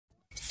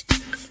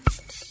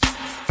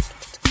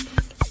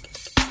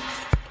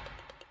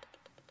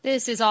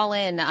This is All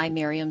In. I'm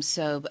Miriam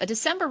Sobe. A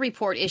December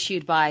report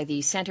issued by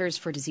the Centers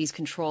for Disease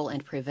Control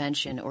and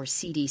Prevention, or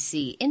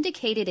CDC,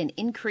 indicated an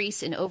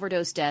increase in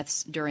overdose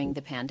deaths during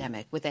the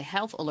pandemic, with a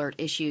health alert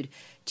issued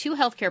to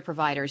healthcare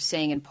providers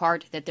saying in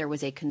part that there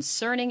was a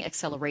concerning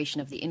acceleration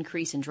of the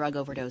increase in drug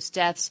overdose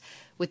deaths,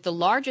 with the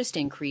largest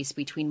increase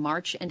between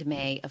March and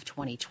May of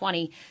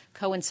 2020,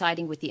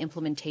 coinciding with the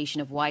implementation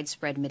of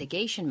widespread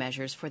mitigation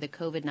measures for the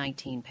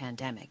COVID-19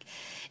 pandemic.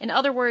 In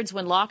other words,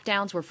 when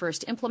lockdowns were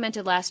first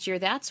implemented last year,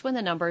 that's when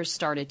the numbers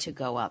started to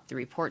go up. The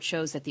report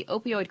shows that the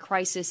opioid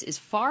crisis is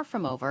far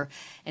from over,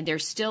 and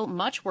there's still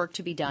much work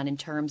to be done in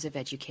terms of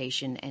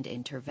education and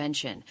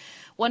intervention.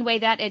 One way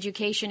that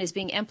education is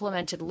being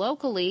implemented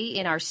locally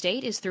in our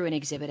state is through an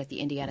exhibit at the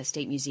Indiana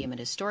State Museum and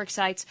Historic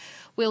Sites.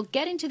 We'll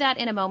get into that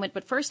in a moment,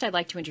 but first I'd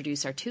like to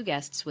introduce our two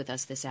guests with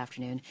us this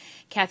afternoon.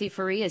 Cathy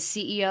Ferree is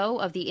CEO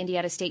of the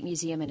Indiana State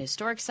Museum and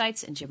Historic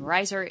Sites, and Jim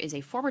Ryser is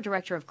a former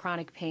director of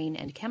chronic pain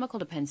and chemical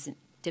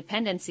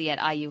dependency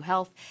at IU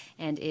Health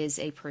and is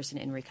a person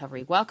in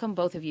recovery. Welcome,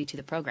 both of you, to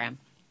the program.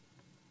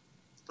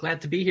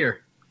 Glad to be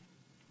here.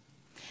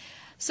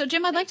 So,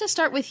 Jim, I'd like to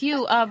start with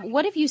you.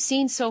 What have you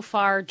seen so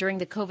far during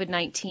the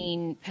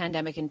COVID-19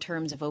 pandemic in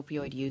terms of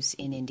opioid use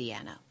in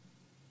Indiana?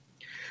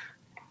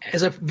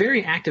 As a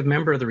very active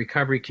member of the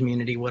recovery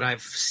community, what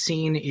I've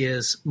seen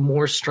is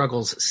more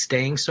struggles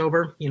staying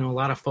sober. You know, a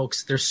lot of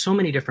folks, there's so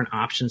many different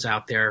options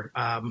out there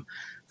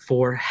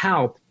for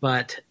help,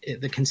 but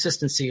the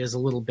consistency is a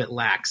little bit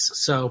lax.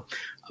 So,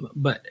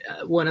 but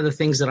one of the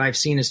things that I've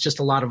seen is just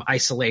a lot of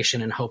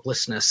isolation and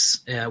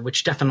hopelessness,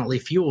 which definitely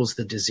fuels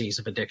the disease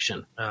of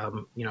addiction.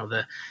 You know,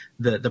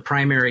 the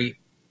primary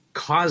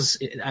cause,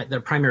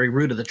 the primary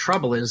root of the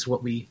trouble is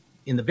what we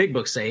in the big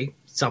book say,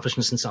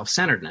 selfishness and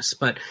self-centeredness.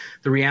 But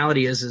the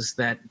reality is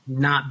that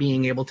not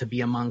being able to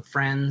be among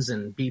friends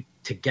and be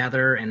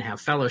together and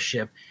have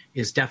fellowship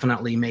is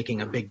definitely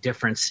making a big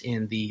difference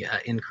in the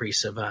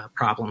increase of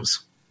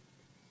problems.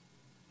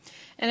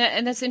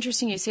 And that's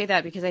interesting you say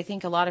that, because I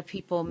think a lot of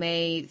people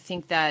may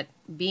think that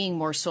being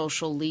more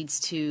social leads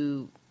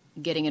to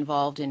getting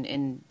involved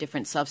in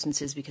different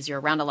substances because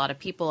you're around a lot of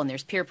people and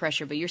there's peer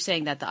pressure. But you're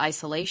saying that the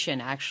isolation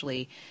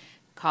actually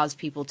caused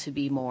people to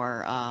be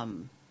more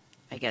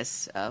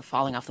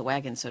falling off the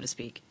wagon, so to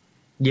speak.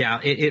 Yeah,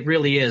 it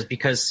really is,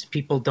 because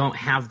people don't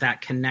have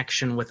that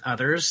connection with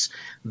others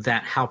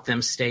that help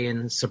them stay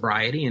in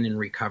sobriety and in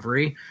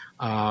recovery.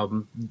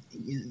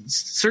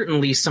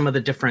 Certainly some of the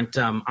different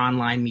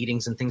online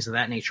meetings and things of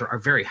that nature are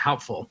very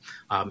helpful.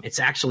 It's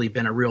actually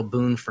been a real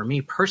boon for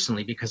me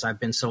personally, because I've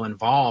been so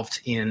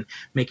involved in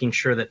making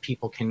sure that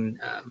people can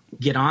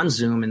get on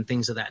Zoom and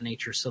things of that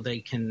nature so they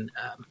can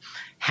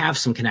have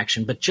some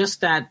connection. But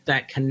just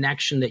that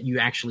connection that you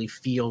actually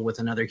feel with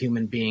another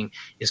human being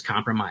is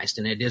compromised,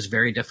 and it is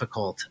very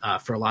difficult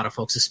for a lot of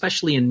folks,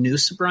 especially in new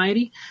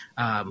sobriety.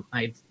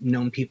 I've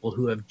known people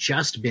who have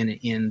just been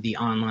in the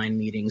online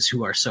meetings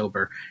who are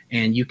sober,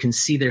 and you can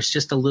see there's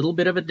just a little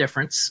bit of a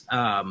difference.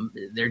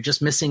 They're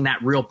just missing that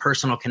real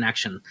personal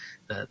connection,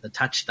 the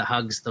touch, the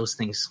hugs, those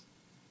things.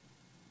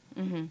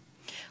 Mm-hmm.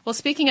 Well,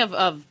 speaking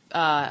of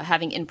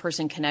having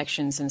in-person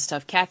connections and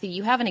stuff, Cathy,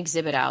 you have an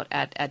exhibit out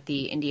at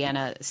the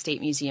Indiana State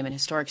Museum and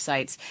Historic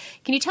Sites.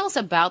 Can you tell us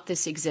about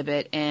this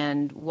exhibit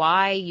and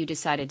why you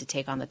decided to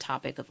take on the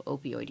topic of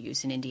opioid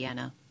use in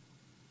Indiana?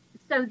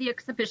 So the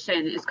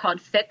exhibition is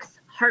called Fix,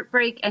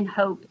 Heartbreak, and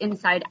Hope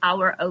Inside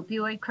Our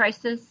Opioid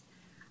Crisis.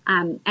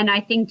 And I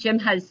think Jim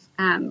has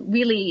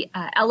really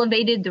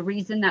elevated the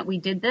reason that we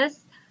did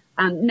this.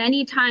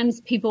 Many times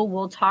people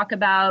will talk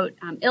about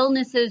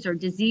illnesses or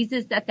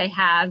diseases that they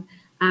have,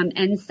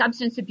 and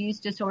substance abuse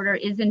disorder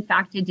is in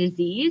fact a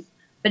disease,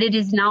 but it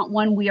is not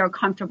one we are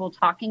comfortable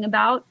talking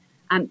about.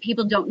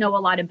 People don't know a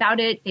lot about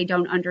it. They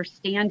don't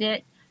understand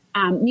it.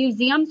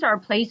 Museums are a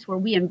place where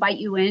we invite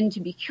you in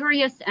to be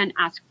curious and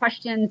ask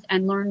questions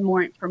and learn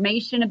more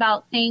information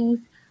about things.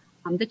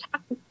 The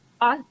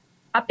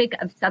topic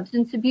of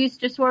substance abuse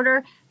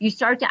disorder, you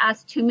start to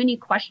ask too many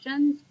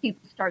questions,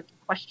 people start to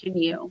question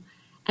you.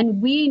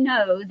 And we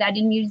know that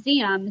in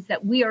museums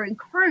that we are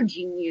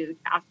encouraging you to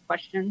ask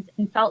questions,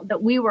 and felt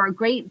that we were a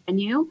great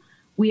venue.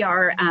 We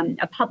are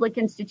a public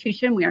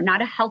institution. We are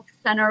not a health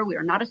center. We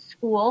are not a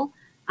school.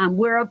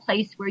 We're a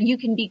place where you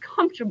can be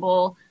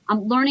comfortable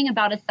learning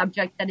about a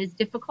subject that is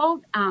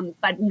difficult,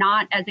 but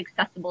not as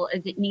accessible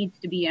as it needs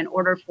to be in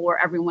order for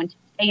everyone to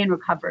stay in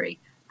recovery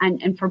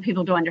and for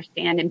people to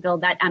understand and build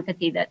that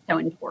empathy that's so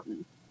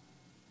important.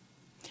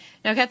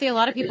 Now, Cathy, a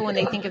lot of people, when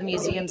they think of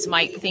museums,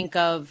 might think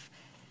of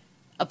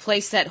a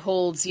place that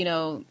holds,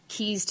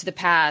 keys to the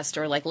past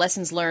or like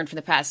lessons learned from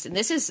the past. And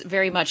this is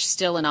very much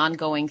still an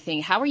ongoing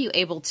thing. How are you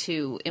able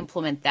to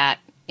implement that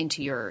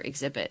into your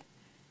exhibit?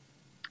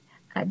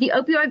 The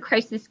opioid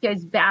crisis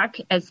goes back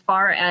as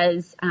far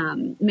as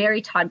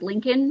Mary Todd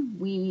Lincoln.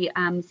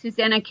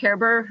 Susanna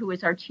Kerber, who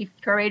was our chief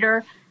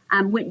curator,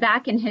 went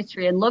back in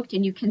history and looked,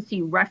 and you can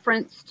see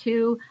reference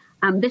to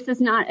this is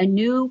not a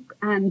new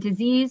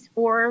disease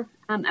for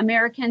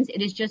Americans.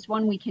 It is just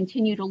one we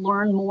continue to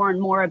learn more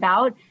and more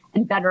about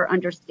and better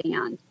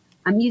understand.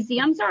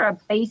 Museums are a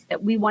place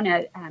that we want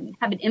to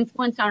have an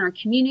influence on our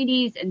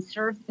communities and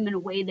serve them in a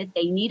way that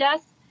they need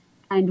us.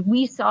 And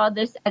we saw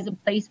this as a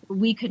place where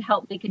we could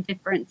help make a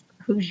difference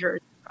for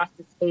Hoosiers across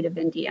the state of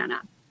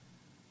Indiana.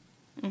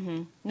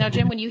 Mm-hmm. Now,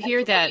 Jim, when you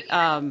hear that,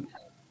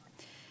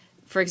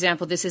 for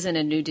example, this isn't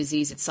a new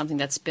disease, it's something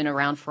that's been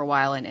around for a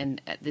while,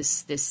 and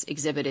this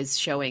exhibit is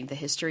showing the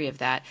history of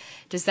that.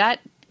 Does that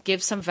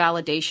give some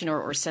validation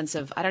or sense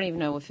of, I don't even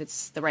know if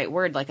it's the right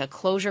word, like a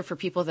closure for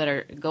people that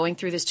are going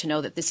through this to know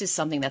that this is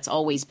something that's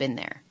always been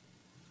there?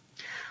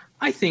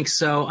 I think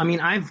so. I mean,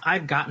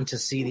 I've gotten to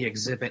see the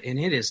exhibit, and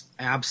it is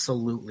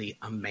absolutely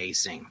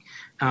amazing.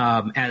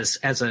 I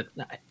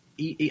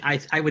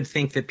would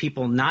think that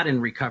people not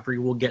in recovery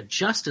will get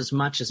just as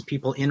much as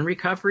people in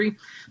recovery.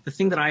 The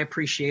thing that I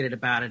appreciated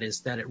about it is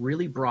that it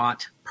really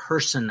brought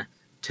person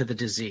to the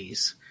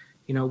disease.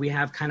 You know, we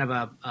have kind of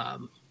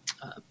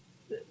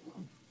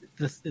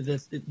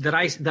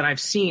that I've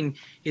seen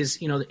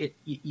is, you know,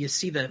 you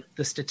see the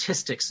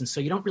statistics, and so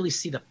you don't really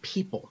see the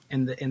people,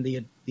 and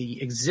the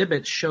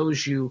exhibit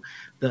shows you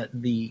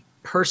the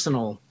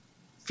personal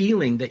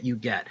feeling that you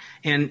get,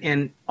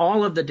 and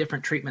all of the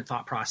different treatment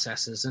thought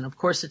processes. And of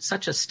course, it's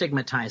such a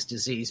stigmatized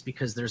disease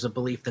because there's a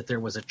belief that there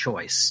was a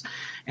choice,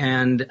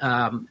 and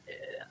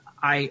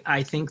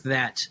I think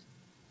that.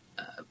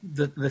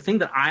 The thing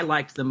that I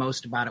liked the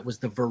most about it was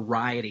the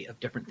variety of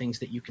different things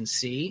that you can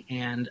see,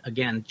 and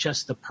again,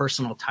 just the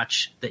personal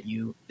touch that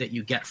you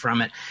get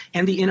from it,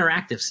 and the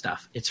interactive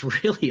stuff. It's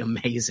really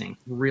amazing,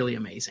 really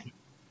amazing.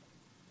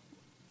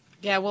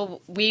 Yeah,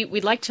 well,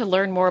 we'd like to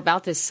learn more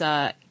about this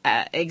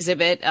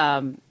exhibit.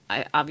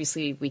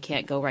 Obviously, we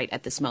can't go right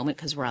at this moment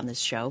because we're on this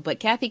show. But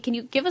Cathy, can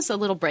you give us a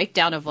little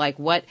breakdown of like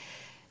what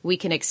we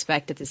can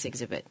expect at this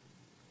exhibit?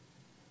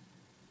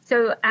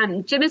 So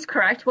Jim is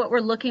correct. What we're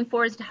looking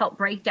for is to help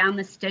break down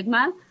the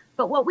stigma.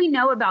 But what we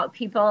know about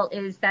people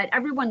is that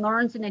everyone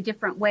learns in a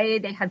different way.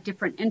 They have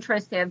different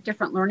interests. They have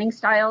different learning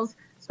styles.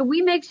 So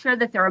we make sure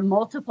that there are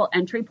multiple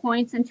entry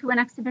points into an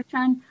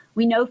exhibition.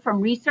 We know from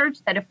research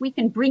that if we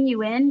can bring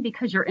you in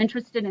because you're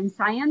interested in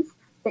science,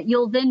 that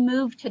you'll then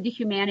move to the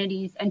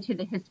humanities and to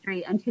the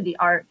history and to the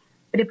art.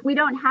 But if we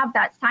don't have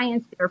that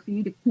science there for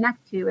you to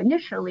connect to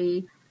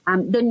initially,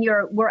 then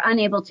we're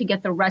unable to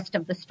get the rest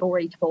of the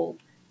story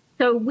told.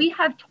 So we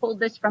have told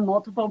this from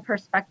multiple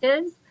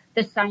perspectives.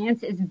 The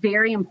science is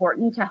very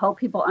important to help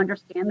people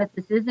understand that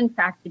this is in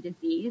fact a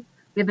disease.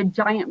 We have a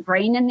giant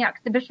brain in the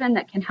exhibition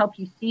that can help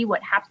you see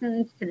what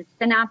happens to the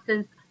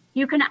synapses.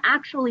 You can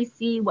actually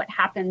see what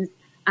happens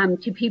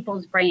to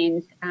people's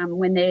brains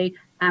when they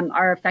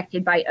are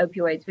affected by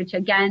opioids, which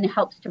again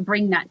helps to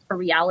bring that to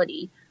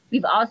reality.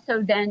 We've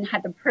also then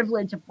had the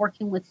privilege of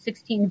working with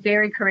 16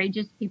 very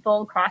courageous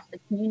people across the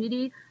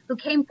community who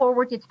came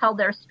forward to tell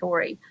their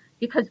story.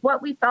 Because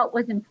what we felt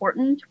was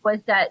important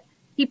was that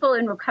people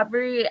in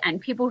recovery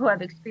and people who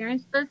have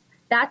experienced this,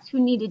 that's who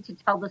needed to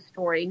tell the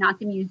story, not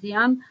the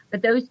museum,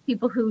 but those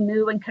people who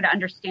knew and could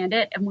understand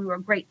it. And we were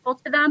grateful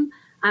to them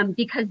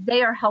because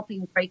they are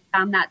helping break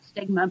down that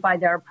stigma by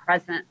their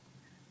presence.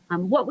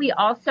 What we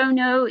also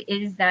know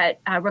is that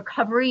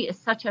recovery is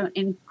such an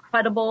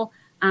incredible,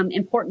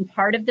 important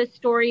part of this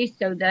story.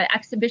 So the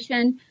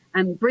exhibition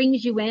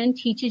brings you in,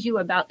 teaches you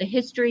about the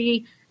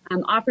history,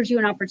 offers you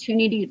an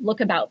opportunity to look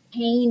about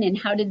pain and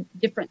how to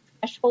different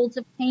thresholds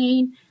of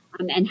pain,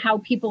 and how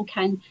people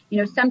can,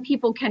 some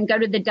people can go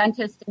to the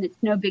dentist and it's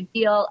no big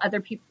deal. Other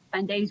people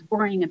spend days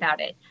worrying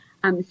about it.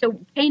 So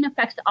pain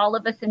affects all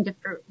of us in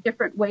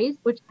different ways,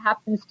 which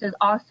happens to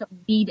also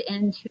lead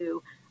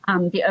into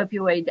the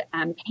opioid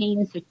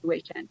pain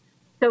situation.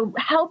 So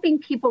helping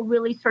people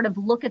really sort of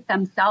look at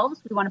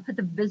themselves. We want to put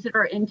the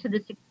visitor into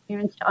this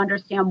experience to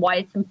understand why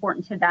it's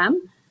important to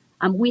them.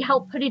 We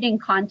help put it in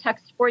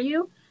context for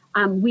you.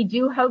 We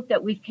do hope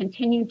that we've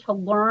continued to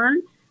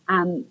learn.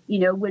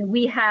 When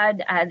we had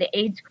the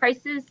AIDS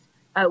crisis,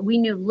 we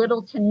knew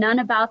little to none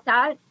about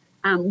that.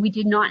 We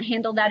did not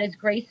handle that as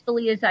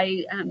gracefully as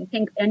I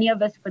think any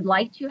of us would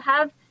like to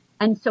have.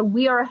 And so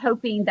we are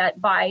hoping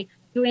that by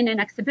doing an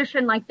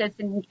exhibition like this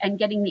and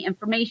getting the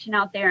information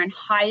out there and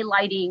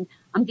highlighting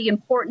the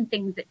important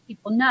things that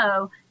people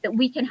know, that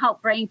we can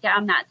help break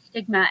down that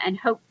stigma and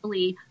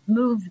hopefully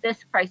move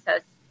this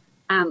crisis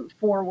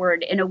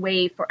forward in a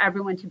way for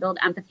everyone to build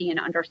empathy and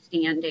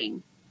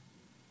understanding.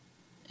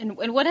 And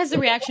what has the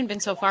reaction been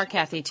so far,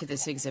 Cathy, to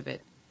this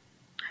exhibit?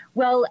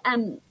 Well,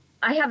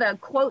 I have a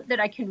quote that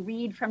I can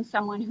read from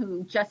someone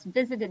who just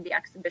visited the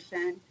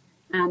exhibition,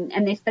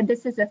 and they said,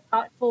 "This is a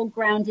thoughtful,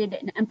 grounded,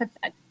 and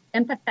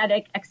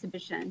empathetic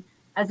exhibition.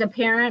 As a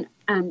parent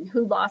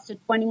who lost a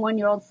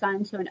 21-year-old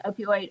son to an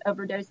opioid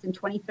overdose in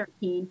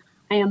 2013,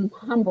 I am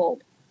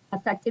humbled,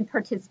 affected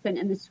participant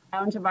in this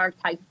round of our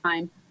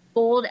lifetime.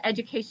 Bold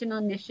educational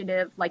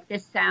initiative like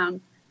this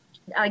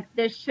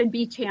should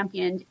be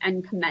championed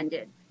and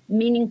commended.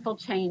 Meaningful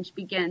change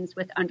begins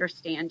with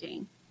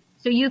understanding."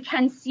 So you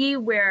can see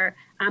where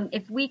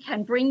if we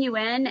can bring you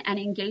in and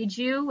engage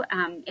you,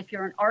 if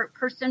you're an art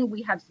person,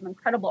 we have some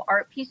incredible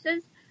art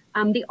pieces.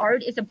 The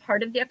art is a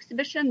part of the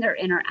exhibition. They're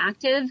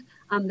interactive.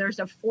 There's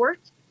a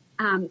fort.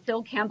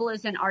 Phil Campbell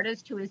is an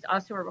artist who is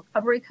also a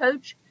recovery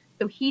coach.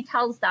 So he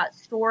tells that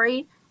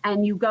story,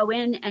 and you go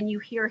in and you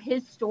hear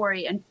his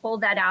story and pull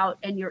that out,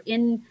 and you're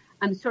in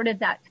sort of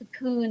that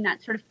cocoon,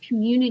 that sort of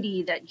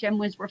community that Jim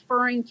was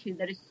referring to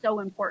that is so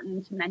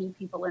important to many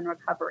people in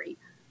recovery.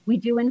 We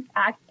do, in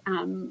fact,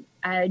 Jim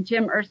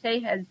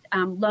Irsay has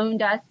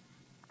loaned us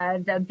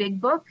the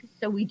big book.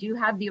 So we do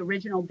have the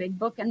original big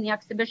book in the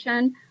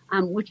exhibition,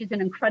 which is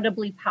an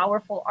incredibly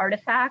powerful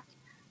artifact.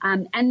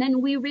 And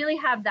then we really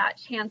have that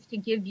chance to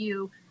give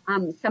you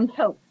some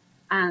hope.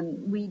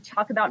 We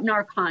talk about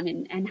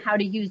Narcan and how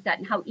to use that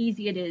and how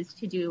easy it is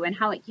to do and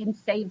how it can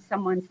save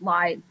someone's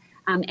life,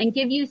 and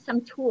give you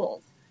some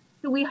tools.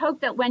 So we hope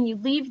that when you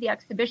leave the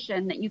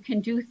exhibition that you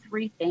can do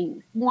three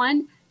things.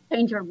 One,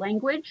 change your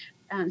language.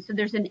 So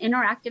there's an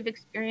interactive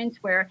experience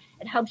where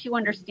it helps you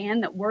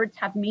understand that words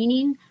have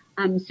meaning.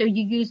 So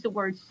you use the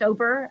word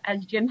sober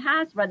as Jim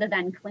has rather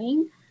than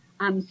clean.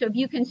 So if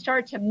you can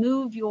start to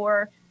move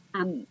your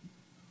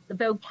the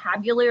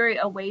vocabulary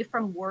away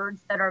from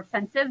words that are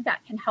offensive,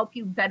 that can help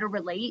you better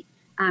relate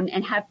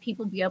and have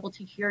people be able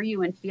to hear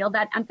you and feel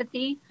that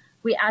empathy.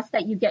 We ask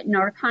that you get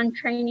Narcan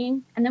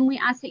training, and then we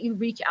ask that you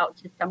reach out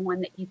to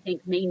someone that you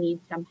think may need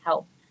some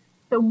help.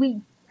 So we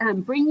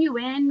bring you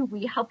in,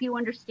 we help you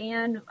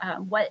understand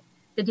what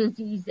the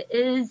disease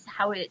is,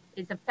 how it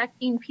is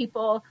affecting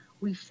people.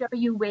 We show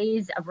you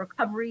ways of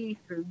recovery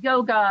through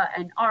yoga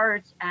and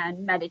art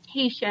and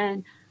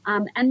meditation.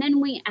 And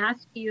then we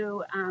ask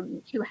you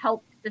to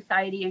help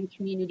society and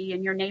community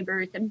and your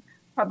neighbors and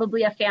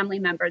probably a family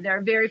member. There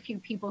are very few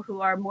people who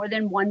are more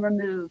than one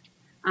removed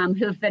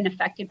who have been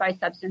affected by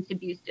substance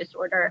abuse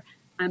disorder.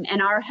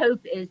 And our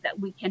hope is that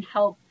we can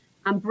help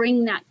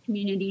bring that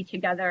community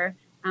together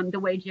the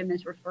way Jim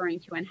is referring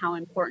to and how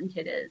important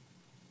it is.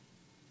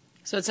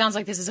 So it sounds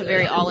like this is a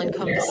very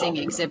all-encompassing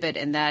exhibit,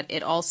 and that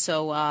it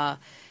also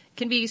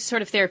can be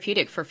sort of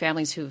therapeutic for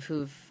families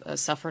who've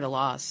suffered a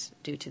loss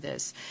due to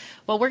this.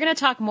 Well, we're going to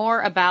talk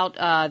more about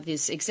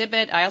this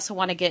exhibit. I also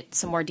want to get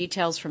some more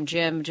details from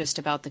Jim just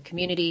about the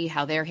community,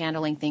 how they're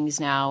handling things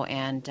now,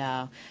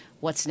 and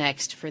what's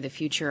next for the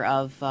future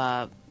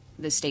of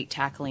the state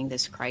tackling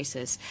this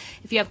crisis.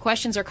 If you have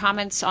questions or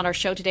comments on our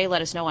show today,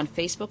 let us know on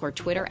Facebook or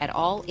Twitter at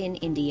All in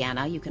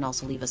Indiana. You can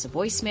also leave us a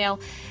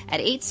voicemail at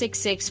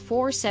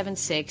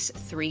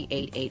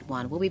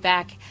 866-476-3881. We'll be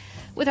back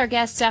with our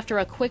guests after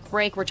a quick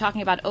break. We're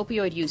talking about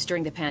opioid use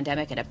during the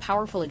pandemic and a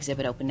powerful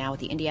exhibit open now at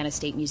the Indiana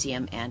State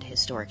Museum and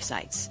Historic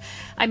Sites.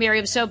 I'm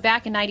Miriam So.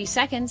 Back in 90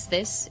 seconds.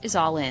 This is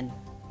All In.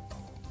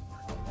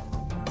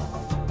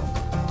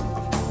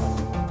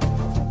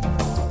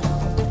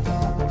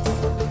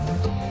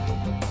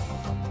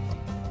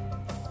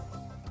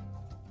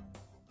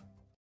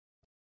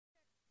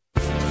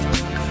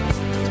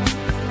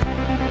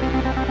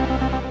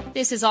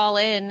 This is All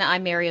In.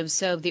 I'm Miriam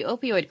Sobe. The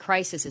opioid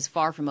crisis is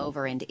far from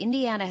over, and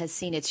Indiana has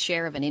seen its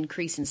share of an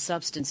increase in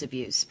substance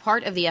abuse.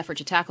 Part of the effort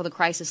to tackle the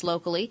crisis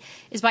locally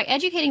is by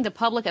educating the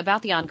public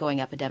about the ongoing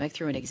epidemic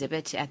through an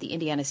exhibit at the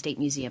Indiana State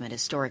Museum and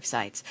Historic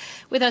Sites.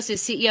 With us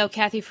is CEO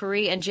Cathy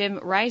Ferree and Jim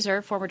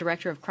Ryser, former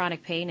director of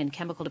chronic pain and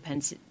chemical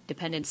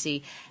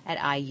dependency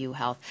at IU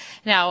Health.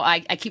 Now, I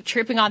keep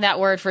tripping on that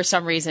word for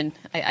some reason.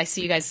 I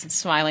see you guys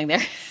smiling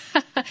there.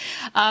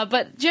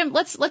 But Jim,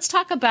 let's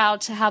talk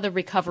about how the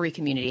recovery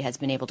community has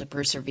been able to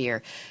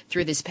persevere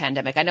through this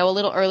pandemic. I know a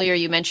little earlier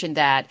you mentioned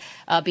that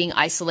being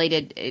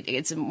isolated,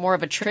 it's more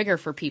of a trigger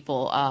for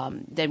people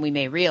than we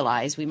may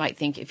realize. We might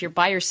think if you're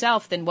by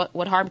yourself, then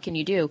what harm can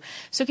you do?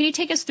 So can you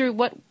take us through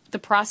what the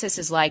process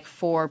is like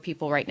for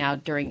people right now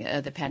during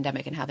the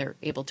pandemic and how they're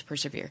able to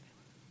persevere?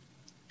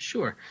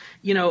 Sure.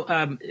 You know,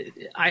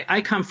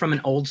 I come from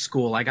an old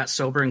school. I got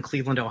sober in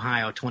Cleveland,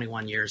 Ohio,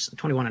 21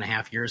 and a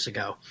half years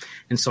ago.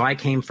 And so I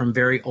came from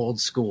very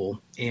old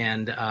school,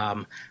 and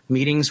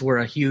meetings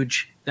were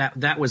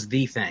that was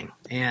the thing.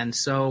 And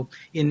so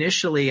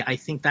initially, I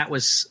think that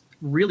was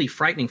really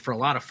frightening for a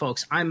lot of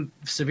folks. I'm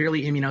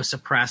severely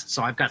immunosuppressed,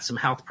 so I've got some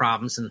health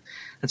problems, and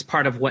that's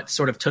part of what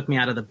sort of took me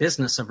out of the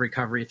business of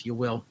recovery, if you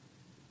will.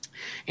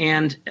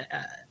 And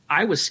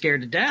I was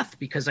scared to death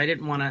because I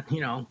didn't want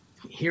to,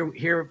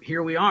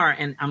 here we are.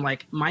 And I'm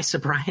like, my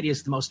sobriety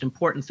is the most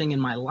important thing in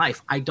my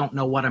life. I don't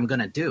know what I'm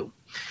going to do.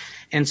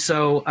 And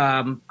so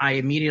I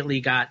immediately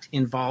got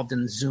involved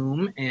in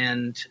Zoom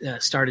and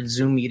started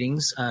Zoom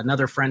meetings.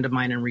 Another friend of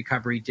mine in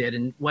recovery did.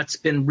 And what's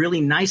been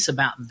really nice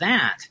about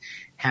that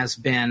has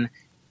been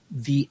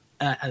the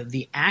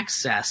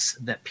access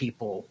that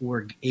people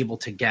were able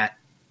to get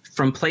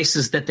from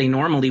places that they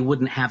normally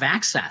wouldn't have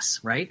access,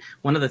 right?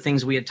 One of the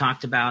things we had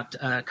talked about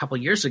a couple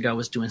of years ago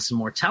was doing some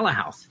more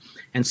telehealth.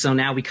 And so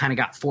now we kind of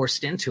got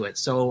forced into it.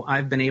 So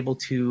I've been able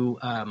to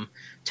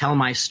tell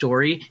my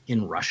story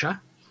in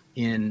Russia,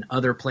 in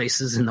other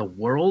places in the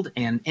world,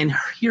 and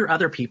hear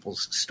other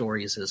people's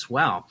stories as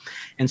well.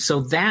 And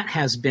so that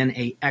has been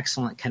an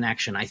excellent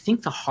connection. I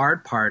think the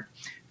hard part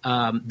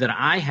that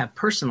I have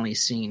personally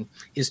seen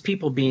is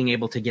people being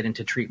able to get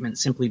into treatment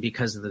simply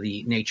because of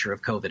the nature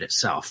of COVID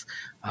itself.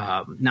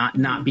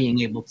 Not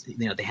being able to,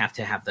 they have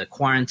to have the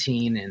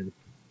quarantine and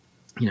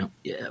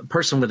a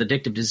person with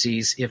addictive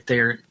disease, if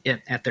they're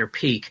at their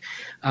peak,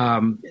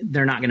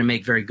 they're not going to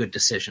make very good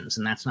decisions.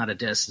 And that's not a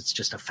diss, it's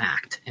just a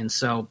fact. And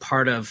so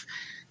part of,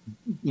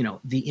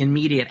 the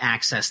immediate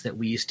access that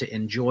we used to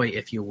enjoy,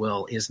 if you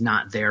will, is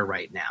not there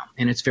right now.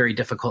 And it's very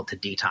difficult to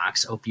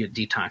detox. Opiate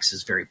detox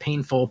is very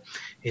painful.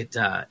 It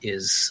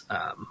is,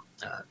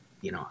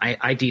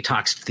 I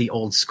detoxed the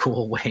old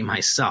school way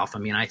myself. I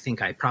mean, I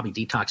think I probably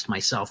detoxed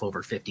myself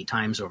over 50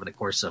 times over the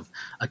course of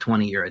a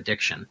 20-year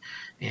addiction.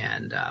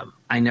 And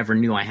I never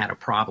knew I had a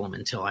problem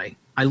until I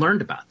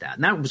learned about that.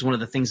 And that was one of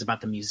the things about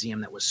the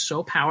museum that was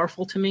so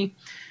powerful to me.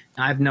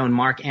 I've known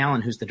Mark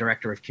Allen, who's the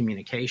director of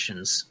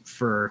communications,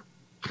 for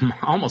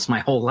almost my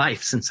whole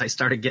life since I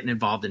started getting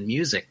involved in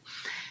music.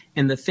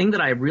 And the thing that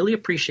I really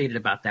appreciated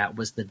about that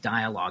was the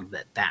dialogue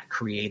that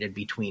created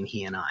between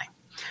he and I.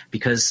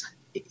 Because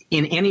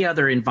in any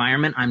other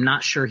environment, I'm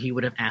not sure he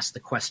would have asked the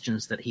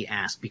questions that he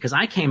asked, because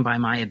I came by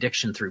my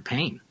addiction through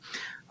pain.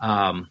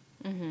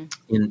 In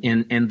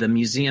the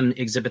museum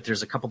exhibit,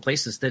 there's a couple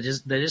places that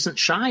isn't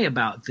shy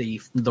about the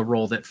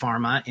role that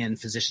pharma and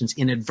physicians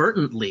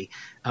inadvertently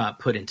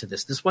put into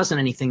this. This wasn't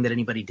anything that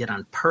anybody did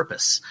on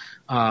purpose.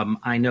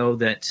 I know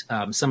that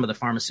some of the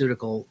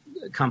pharmaceutical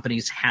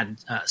companies had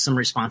some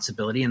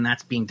responsibility, and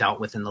that's being dealt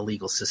with in the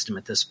legal system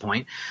at this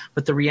point.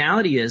 But the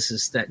reality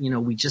is that,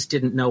 we just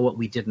didn't know what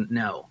we didn't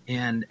know.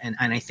 And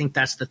I think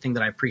that's the thing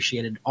that I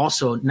appreciated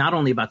also, not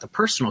only about the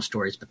personal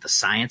stories, but the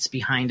science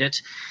behind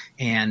it.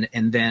 And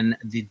then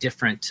the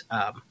different,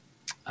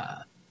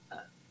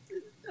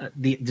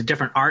 the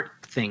different art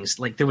things.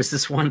 Like there was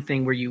this one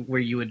thing where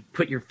you would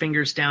put your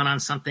fingers down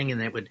on something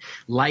and it would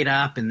light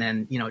up, and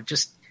then,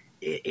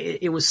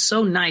 it was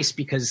so nice,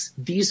 because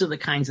these are the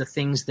kinds of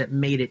things that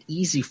made it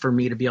easy for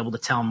me to be able to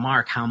tell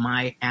Mark how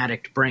my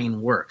addict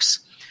brain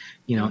works.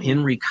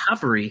 In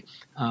recovery,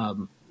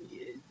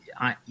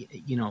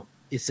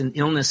 it's an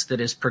illness that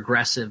is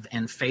progressive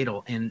and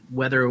fatal. And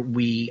whether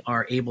we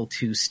are able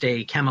to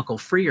stay chemical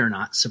free or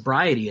not,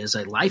 sobriety is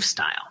a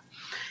lifestyle.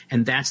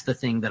 And that's the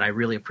thing that I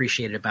really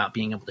appreciated about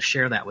being able to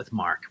share that with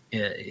Mark,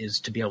 is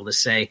to be able to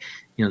say,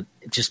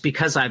 just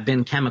because I've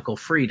been chemical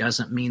free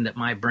doesn't mean that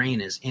my brain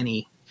is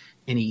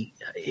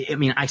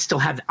I still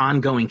have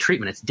ongoing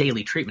treatment. It's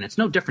daily treatment. It's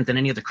no different than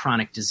any other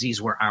chronic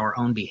disease where our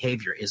own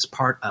behavior is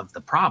part of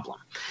the problem.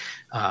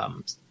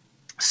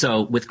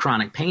 So with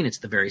chronic pain, it's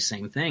the very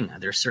same thing.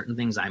 There are certain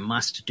things I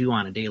must do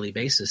on a daily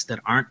basis that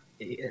aren't,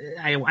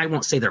 I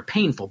won't say they're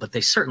painful, but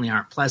they certainly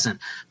aren't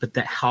pleasant, but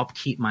that help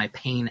keep my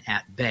pain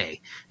at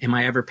bay. Am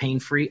I ever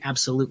pain-free?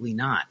 Absolutely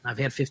not. I've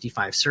had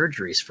 55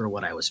 surgeries for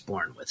what I was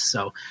born with.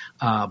 So,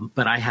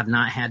 but I have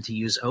not had to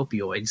use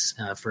opioids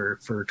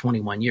for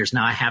 21 years.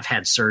 Now I have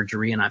had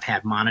surgery and I've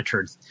had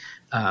monitored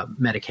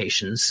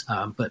medications,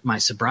 but my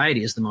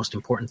sobriety is the most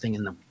important thing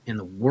in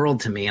the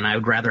world to me, and I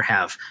would rather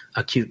have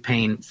acute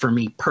pain for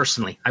me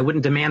personally. I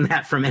wouldn't demand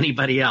that from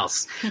anybody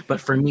else,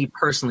 but for me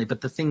personally. But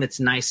the thing that's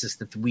nice is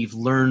that we've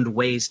learned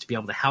ways to be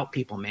able to help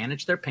people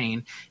manage their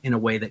pain in a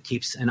way that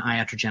keeps an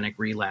iatrogenic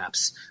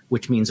relapse,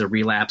 which means a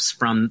relapse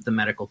from the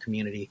medical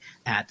community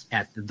at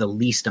the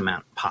least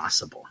amount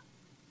possible.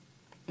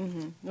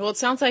 Mm-hmm. Well, it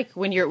sounds like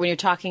when you're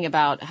talking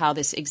about how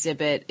this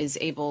exhibit is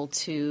able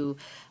to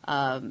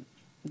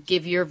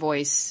give your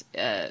voice,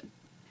 I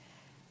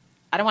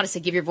don't want to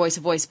say give your voice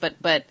a voice, but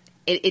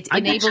it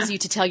enables you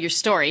to tell your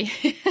story.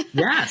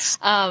 Yes.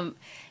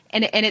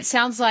 And it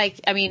sounds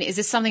like, is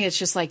this something that's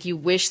just like you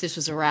wish this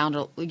was around,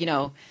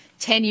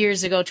 10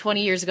 years ago,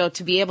 20 years ago,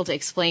 to be able to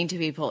explain to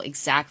people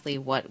exactly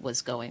what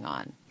was going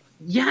on?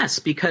 Yes,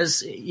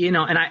 because, and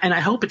I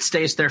hope it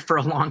stays there for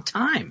a long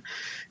time.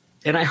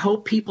 And I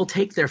hope people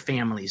take their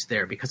families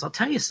there, because I'll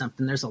tell you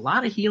something, there's a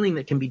lot of healing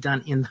that can be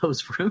done in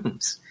those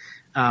rooms.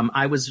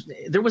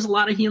 There was a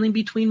lot of healing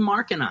between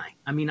Mark and I.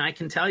 I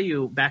can tell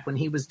you, back when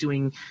he was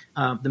doing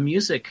the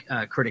music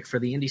critic for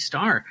the Indy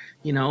Star,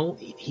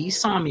 he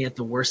saw me at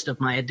the worst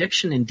of my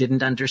addiction and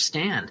didn't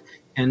understand.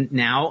 And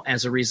now,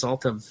 as a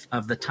result of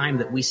the time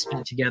that we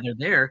spent together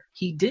there,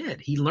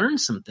 he learned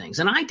some things,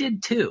 and I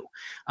did too.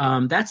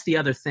 That's the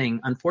other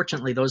thing.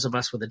 Unfortunately, those of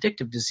us with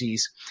addictive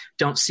disease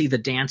don't see the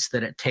dance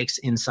that it takes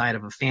inside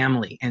of a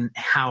family, and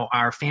how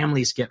our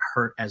families get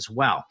hurt as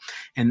well.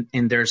 And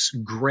there's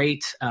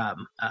great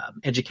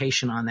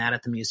education on that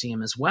at the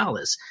museum as well.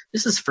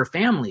 This is for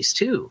families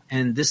too,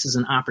 and this is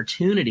an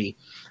opportunity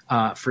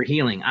for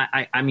healing.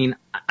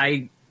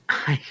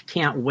 I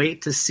can't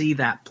wait to see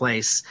that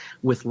place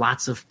with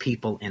lots of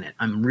people in it.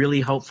 I'm really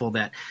hopeful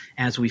that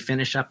as we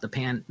finish up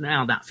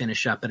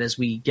but as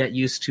we get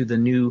used to the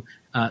new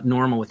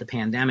normal with the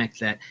pandemic,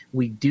 that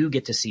we do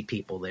get to see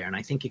people there. And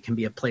I think it can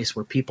be a place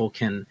where people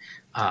can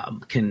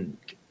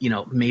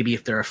maybe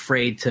if they're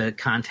afraid to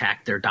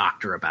contact their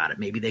doctor about it,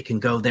 maybe they can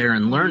go there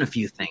and learn a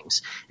few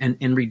things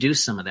and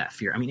reduce some of that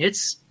fear.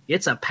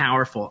 It's a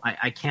powerful,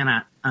 I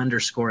cannot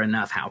underscore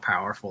enough how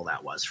powerful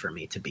that was for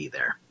me to be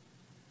there.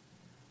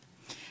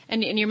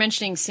 And you're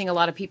mentioning seeing a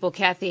lot of people.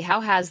 Cathy, how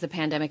has the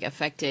pandemic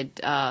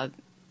affected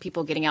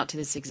people getting out to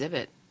this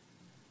exhibit?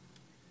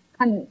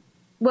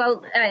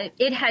 Well,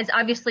 it has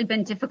obviously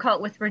been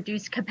difficult with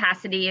reduced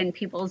capacity and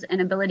people's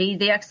inability.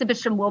 The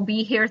exhibition will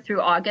be here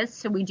through August,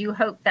 so we do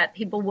hope that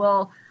people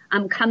will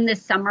come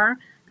this summer.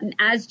 And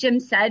as Jim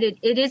said,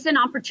 it is an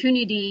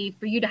opportunity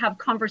for you to have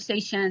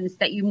conversations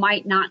that you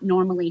might not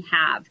normally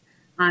have,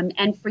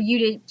 and for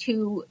you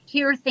to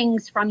hear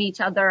things from each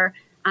other.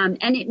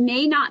 And it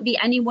may not be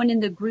anyone in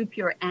the group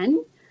you're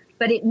in,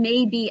 but it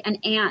may be an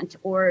aunt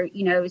or,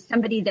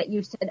 somebody that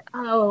you said,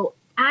 oh,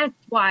 that's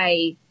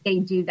why they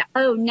do that.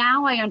 Oh,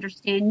 now I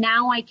understand.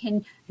 Now I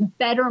can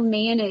better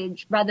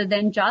manage rather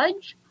than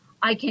judge.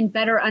 I can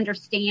better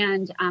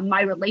understand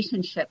my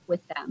relationship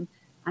with them.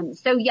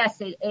 So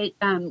yes,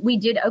 we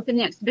did open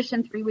the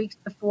exhibition 3 weeks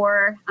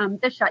before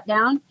the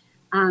shutdown.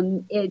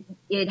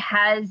 It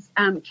has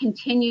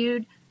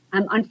continued,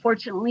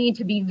 unfortunately,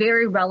 to be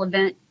very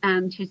relevant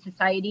to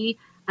society.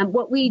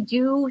 What we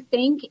do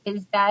think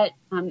is that,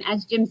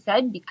 as Jim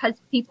said, because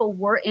people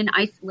were in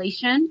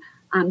isolation,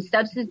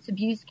 substance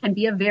abuse can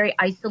be a very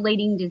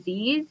isolating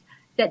disease,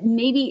 that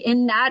maybe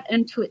in that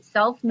unto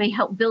itself may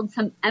help build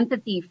some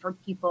empathy for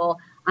people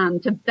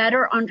to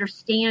better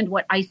understand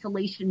what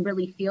isolation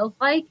really feels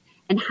like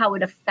and how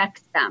it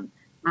affects them,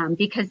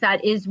 because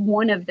that is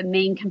one of the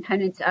main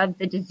components of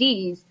the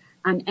disease,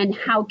 and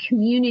how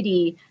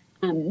community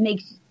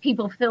makes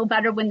people feel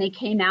better when they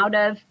came out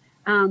of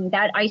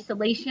that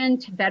isolation,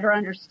 to better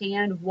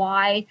understand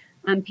why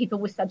people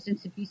with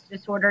substance abuse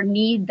disorder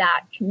need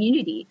that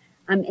community.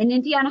 And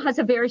Indiana has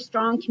a very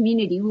strong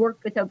community. We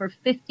worked with over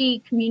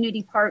 50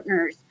 community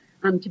partners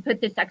to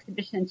put this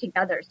exhibition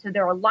together. So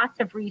there are lots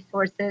of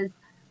resources.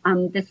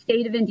 The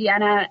state of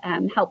Indiana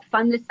helped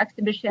fund this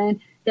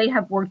exhibition. They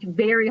have worked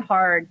very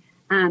hard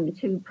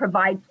to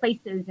provide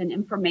places and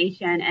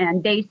information,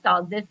 and they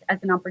saw this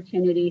as an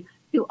opportunity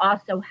to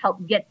also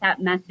help get that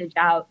message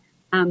out,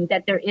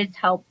 that there is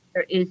help,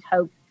 there is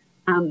hope.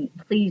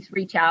 Please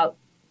reach out.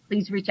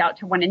 Please reach out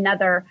to one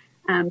another.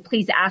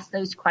 Please ask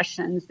those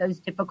questions, those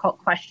difficult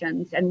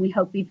questions, and we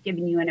hope we've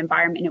given you an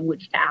environment in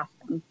which to ask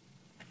them.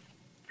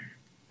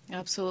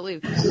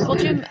 Absolutely. Well,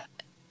 Jim,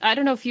 I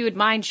don't know if you would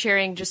mind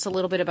sharing just a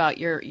little bit about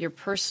your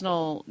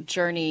personal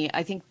journey.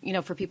 I think,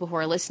 for people who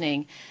are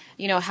listening,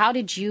 how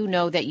did you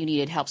know that you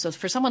needed help? So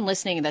for someone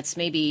listening that's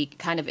maybe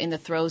kind of in the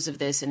throes of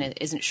this and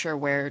isn't sure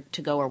where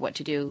to go or what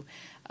to do,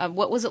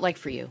 what was it like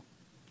for you?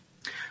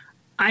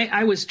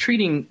 I was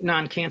treating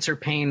non-cancer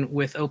pain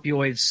with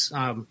opioids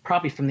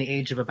probably from the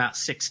age of about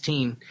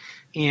 16.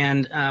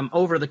 And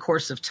over the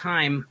course of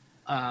time,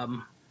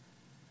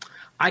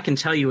 I can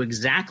tell you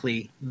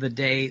exactly the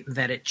day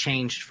that it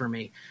changed for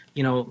me.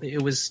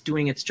 It was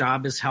doing its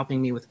job as helping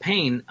me with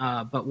pain.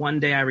 But one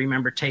day I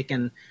remember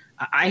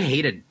I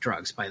hated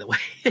drugs, by the way.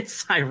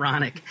 It's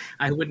ironic.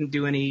 I wouldn't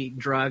do any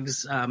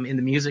drugs in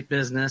the music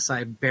business.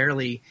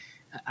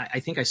 I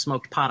think I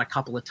smoked pot a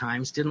couple of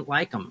times, didn't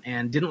like them,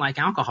 and didn't like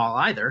alcohol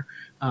either.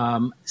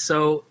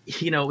 So,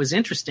 it was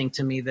interesting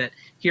to me that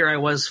here I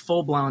was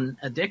full-blown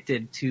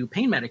addicted to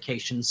pain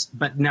medications,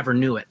 but never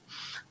knew it.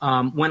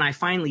 When I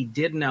finally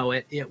did know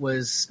it, it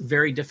was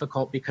very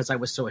difficult because I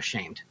was so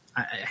ashamed.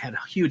 I had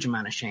a huge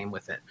amount of shame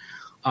with it.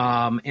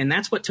 And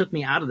that's what took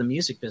me out of the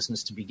music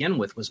business to begin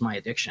with, was my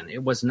addiction.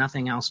 It was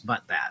nothing else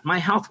but that. My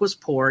health was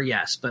poor,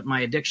 yes, but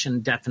my addiction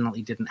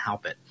definitely didn't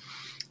help it.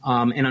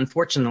 And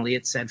unfortunately,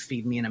 it said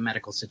feed me in a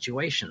medical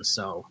situation.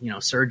 So,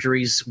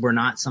 surgeries were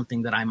not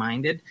something that I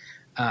minded,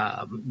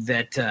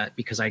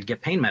 because I'd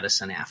get pain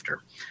medicine after.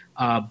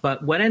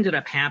 But what ended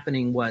up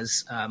happening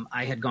was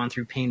I had gone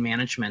through pain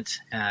management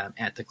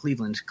at the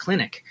Cleveland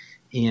Clinic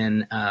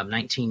in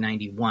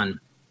 1991.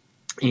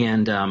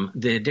 And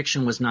the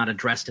addiction was not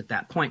addressed at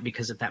that point,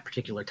 because at that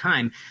particular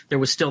time, there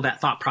was still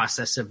that thought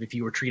process of if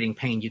you were treating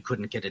pain, you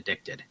couldn't get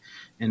addicted.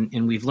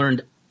 And we've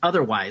learned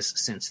otherwise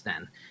since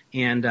then.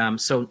 And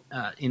so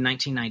in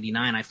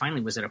 1999, I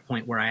finally was at a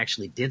point where I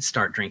actually did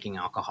start drinking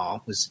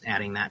alcohol, was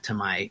adding that to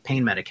my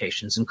pain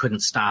medications and couldn't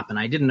stop. And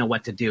I didn't know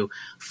what to do.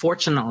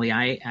 Fortunately,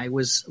 I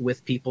was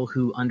with people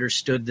who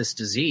understood this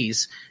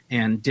disease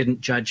and didn't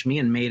judge me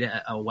and made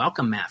a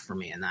welcome mat for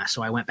me. And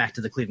so I went back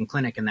to the Cleveland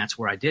Clinic, and that's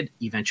where I did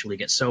eventually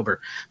get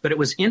sober. But it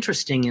was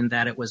interesting in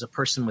that it was a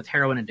person with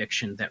heroin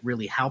addiction that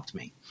really helped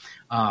me.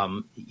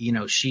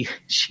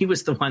 She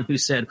was the one who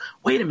said,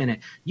 wait a minute,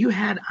 you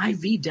had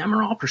IV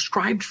Demerol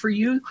prescribed for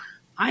you?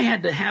 I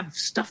had to have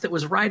stuff that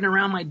was riding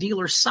around my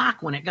dealer's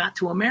sock when it got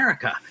to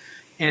America.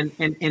 And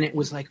it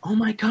was like, oh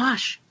my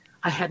gosh,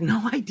 I had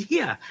no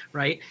idea.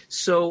 Right.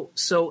 So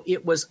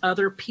it was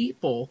other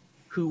people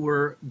who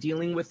were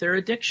dealing with their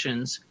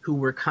addictions, who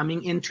were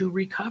coming into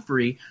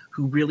recovery,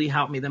 who really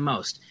helped me the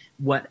most.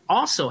 What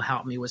also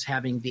helped me was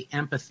having the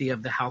empathy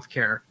of the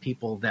healthcare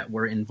people that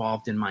were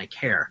involved in my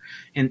care.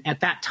 And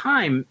at that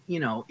time,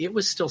 it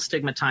was still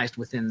stigmatized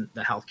within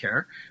the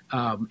healthcare.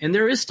 And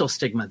there is still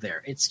stigma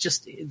there. It's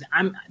just,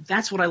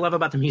 that's what I love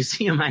about the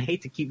museum. I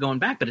hate to keep going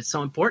back, but it's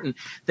so important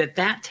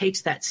that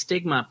takes that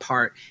stigma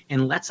part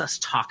and lets us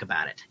talk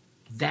about it.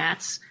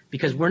 That's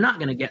because we're not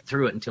going to get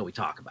through it until we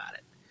talk about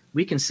it.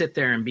 We can sit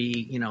there and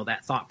be,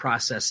 that thought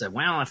process of,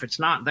 well, if it's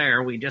not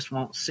there, we just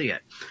won't see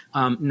it.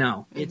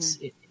 No,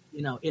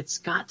 it's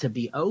got to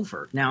be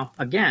over. Now,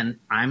 again,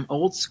 I'm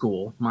old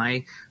school.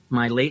 My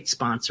late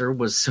sponsor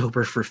was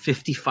sober for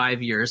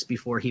 55 years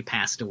before he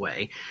passed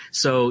away.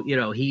 So,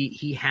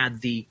 he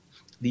had the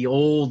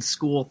old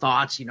school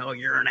thoughts,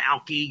 you're an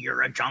alkie,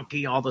 you're a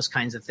junkie, all those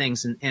kinds of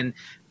things. And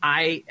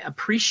I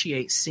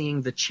appreciate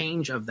seeing the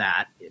change of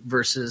that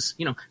versus,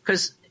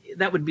 because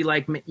that would be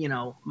like, my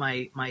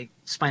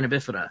spina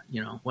bifida,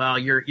 well,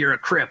 you're a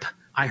crip.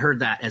 I heard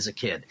that as a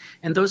kid.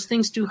 And those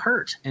things do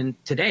hurt. And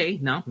today,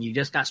 no, you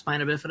just got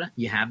spina bifida,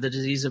 you have the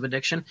disease of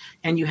addiction,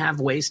 and you have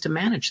ways to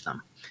manage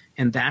them.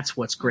 And that's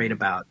what's great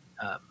about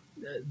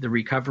the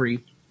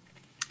recovery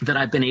that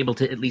I've been able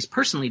to at least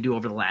personally do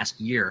over the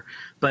last year.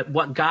 But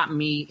what got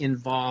me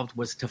involved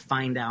was to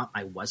find out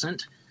I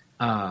wasn't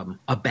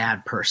a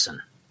bad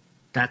person.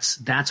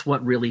 That's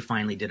what really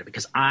finally did it,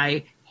 because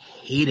I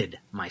hated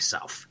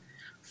myself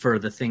for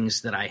the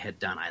things that I had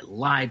done. I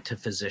lied to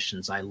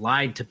physicians. I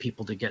lied to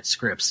people to get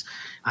scripts.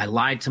 I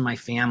lied to my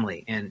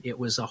family, and it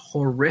was a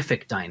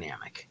horrific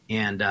dynamic.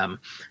 And,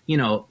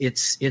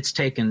 it's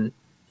taken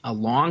a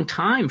long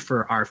time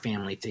for our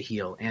family to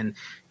heal. And,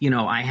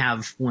 I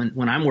have,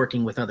 when I'm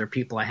working with other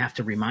people, I have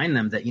to remind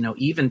them that,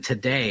 even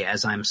today,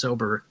 as I'm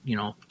sober,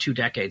 2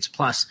 decades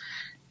plus,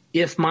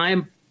 if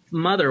my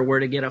mother were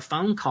to get a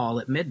phone call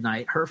at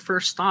midnight, her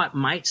first thought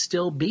might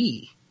still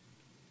be,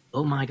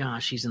 oh my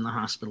gosh, she's in the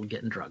hospital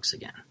getting drugs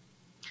again.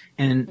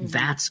 And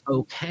that's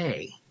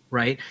okay,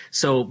 right?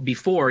 So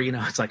before,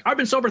 it's like, I've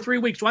been sober 3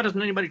 weeks. Why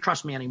doesn't anybody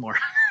trust me anymore?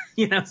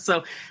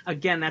 So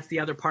again, that's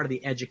the other part of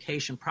the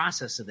education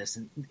process of this.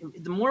 And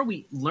the more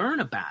we learn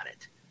about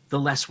it, the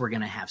less we're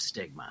going to have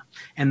stigma.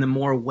 And the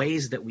more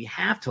ways that we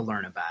have to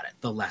learn about it,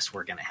 the less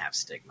we're going to have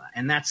stigma.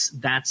 And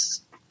that's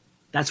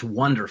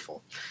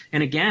wonderful.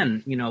 And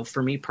again,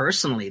 for me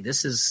personally,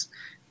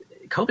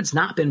 COVID's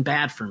not been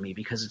bad for me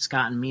because it's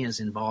gotten me as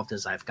involved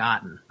as I've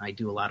gotten. I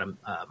do a lot of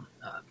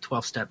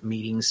 12-step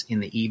meetings in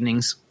the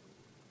evenings.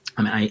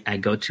 I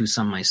go to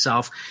some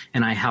myself,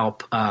 and I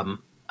help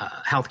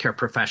healthcare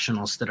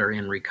professionals that are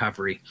in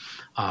recovery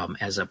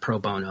as a pro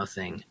bono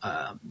thing.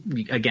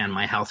 Again,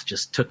 my health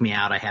just took me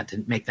out. I had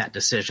to make that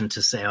decision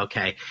to say,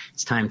 okay,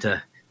 it's time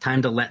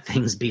to let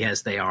things be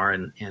as they are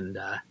and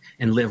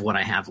live what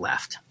I have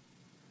left.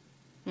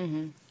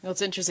 Mm-hmm. Well,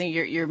 it's interesting.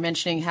 You're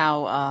mentioning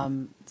how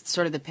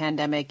sort of the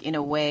pandemic, in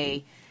a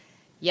way,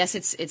 yes,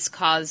 it's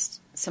caused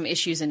some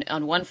issues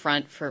on one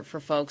front for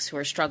folks who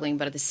are struggling,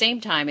 but at the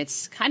same time,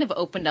 it's kind of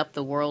opened up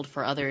the world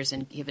for others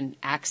and given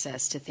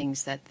access to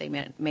things that they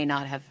may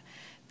not have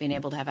been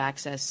able to have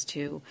access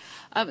to.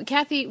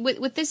 Cathy,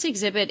 with this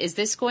exhibit, is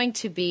this going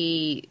to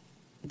be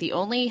the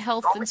only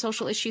health and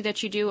social issue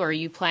that you do, or are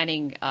you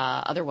planning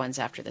other ones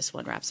after this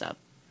one wraps up?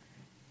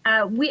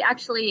 We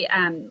actually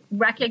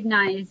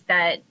recognize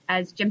that,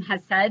 as Jim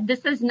has said,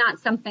 this is not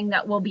something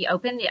that will be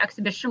open. The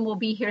exhibition will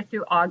be here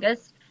through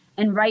August.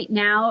 And right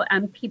now,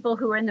 people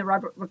who are in the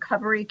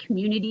recovery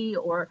community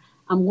or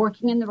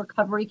working in the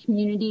recovery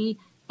community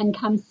can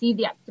come see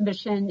the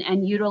exhibition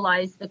and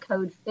utilize the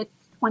code FIX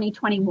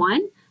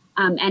 2021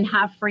 and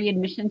have free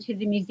admission to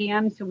the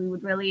museum. So we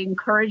would really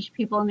encourage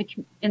people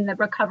in the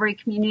recovery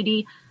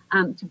community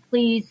to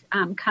please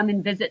come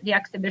and visit the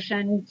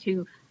exhibition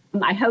to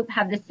I hope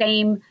have the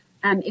same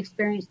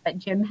experience that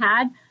Jim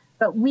had.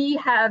 But we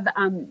have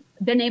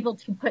been able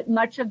to put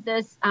much of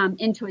this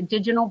into a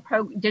digital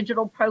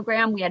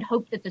program. We had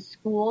hoped that the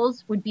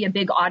schools would be a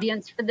big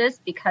audience for this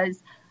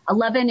because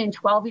 11 and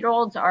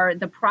 12-year-olds are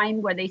the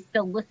prime where they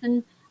still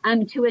listen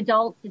to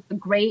adults. It's a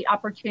great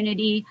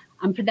opportunity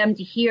for them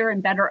to hear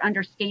and better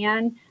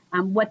understand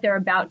what they're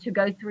about to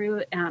go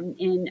through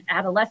in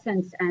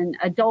adolescence and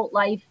adult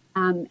life.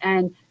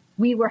 And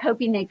we were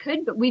hoping they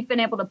could, but we've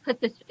been able to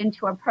put this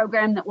into a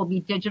program that will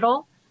be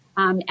digital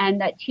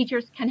and that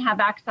teachers can have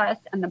access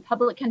and the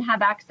public can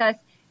have access.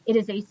 It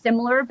is a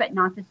similar but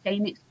not the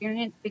same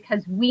experience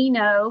because we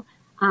know,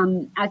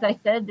 as I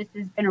said, this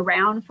has been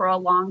around for a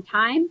long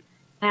time.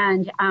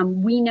 And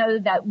we know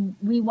that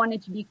we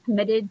wanted to be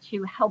committed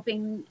to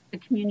helping the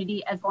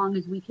community as long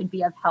as we could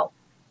be of help.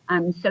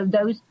 So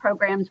those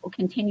programs will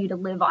continue to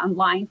live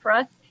online for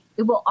us.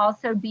 It will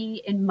also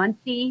be in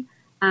Muncie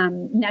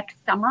next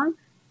summer.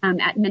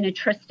 At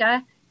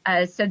Minnetrista,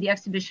 so the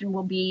exhibition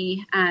will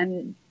be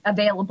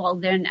available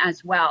then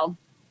as well.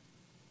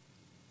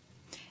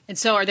 And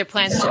so are there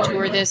plans to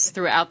tour this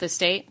throughout the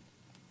state?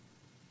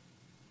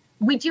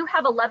 We do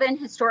have 11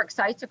 historic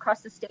sites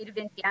across the state of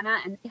Indiana,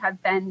 and we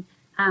have been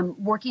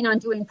working on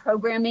doing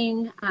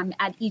programming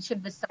at each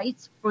of the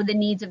sites for the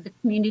needs of the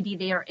community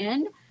they are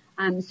in.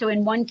 So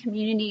in one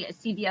community, a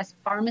CVS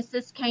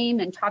pharmacist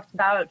came and talked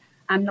about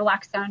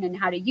naloxone and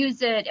how to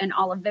use it and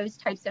all of those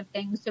types of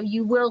things. So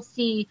you will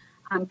see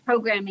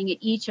programming at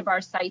each of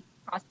our sites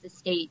across the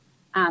state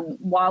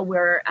while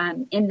we're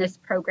in this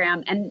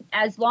program. And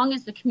as long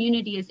as the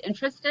community is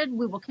interested,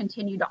 we will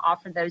continue to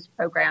offer those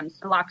programs,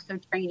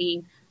 naloxone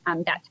training,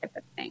 that type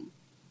of thing.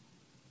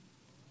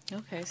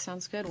 Okay,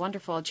 sounds good.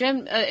 Wonderful.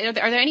 Jim, are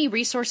there any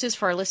resources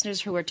for our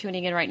listeners who are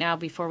tuning in right now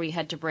before we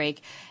head to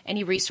break?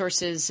 Any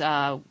resources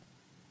that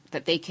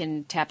they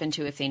can tap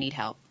into if they need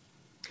help?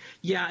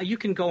 Yeah, you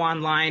can go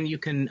online. You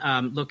can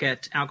look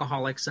at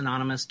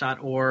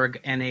alcoholicsanonymous.org,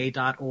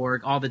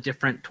 na.org, all the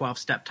different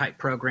 12-step type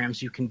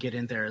programs you can get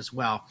in there as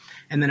well.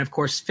 And then, of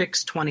course,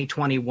 Fix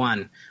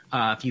 2021.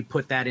 If you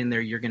put that in there,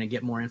 you're going to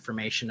get more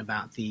information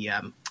about the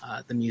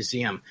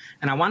museum.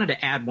 And I wanted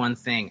to add one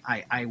thing.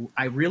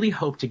 I really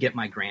hope to get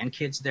my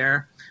grandkids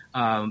there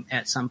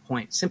at some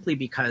point, simply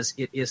because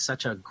it is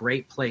such a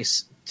great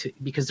place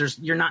because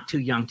you're not too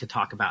young to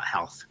talk about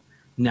health.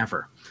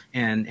 Never.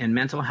 And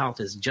mental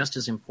health is just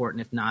as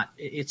important, if not,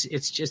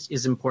 it's just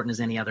as important as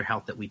any other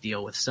health that we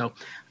deal with. So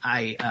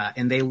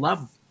and they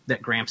love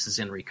that Gramps is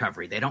in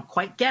recovery. They don't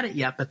quite get it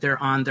yet, but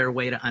they're on their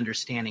way to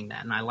understanding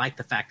that. And I like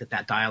the fact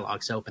that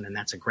dialogue's open, and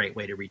that's a great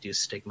way to reduce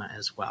stigma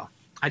as well.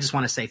 I just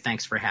want to say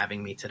thanks for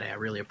having me today. I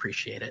really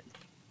appreciate it.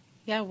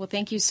 Yeah, well,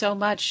 thank you so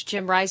much.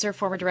 Jim Ryser,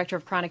 former Director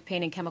of Chronic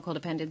Pain and Chemical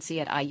Dependency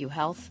at IU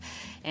Health,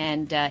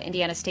 and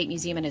Indiana State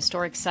Museum and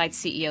Historic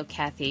Sites CEO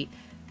Cathy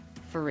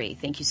Ferree.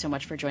 Thank you so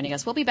much for joining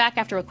us. We'll be back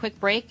after a quick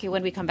break.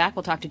 When we come back,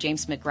 we'll talk to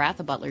James McGrath,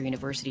 a Butler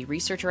University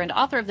researcher and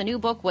author of the new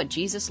book, What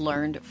Jesus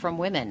Learned from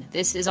Women.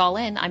 This is All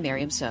In. I'm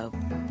Miriam Sobe.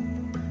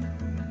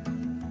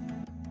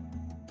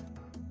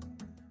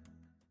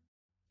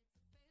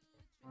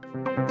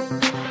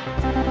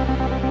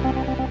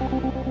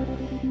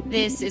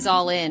 This is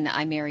All In.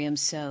 I'm Miriam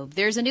Sobe.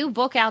 There's a new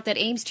book out that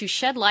aims to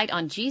shed light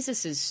on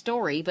Jesus'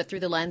 story, but through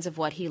the lens of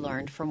what he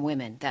learned from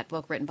women. That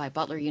book, written by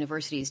Butler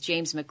University's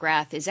James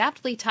McGrath, is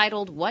aptly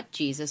titled What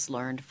Jesus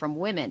Learned from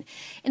Women.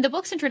 In the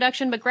book's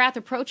introduction, McGrath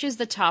approaches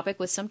the topic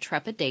with some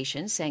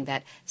trepidation, saying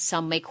that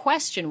some may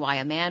question why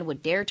a man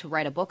would dare to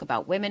write a book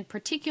about women,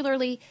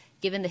 particularly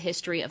given the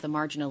history of the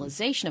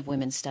marginalization of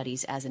women's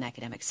studies as an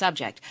academic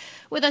subject.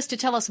 With us to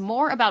tell us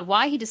more about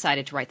why he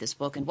decided to write this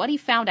book and what he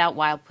found out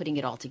while putting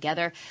it all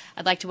together,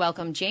 I'd like to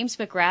welcome James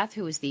McGrath,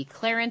 who is the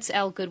Clarence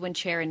L. Goodwin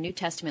Chair in New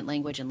Testament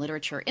Language and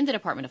Literature in the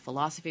Department of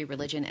Philosophy,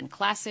 Religion, and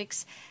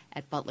Classics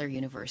at Butler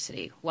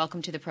University.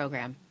 Welcome to the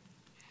program.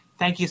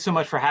 Thank you so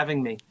much for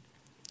having me.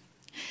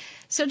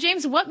 So,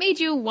 James, what made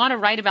you want to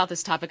write about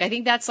this topic? I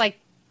think that's like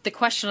the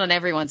question on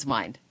everyone's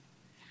mind.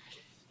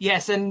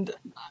 Yes, and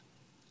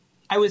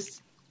I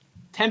was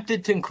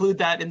tempted to include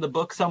that in the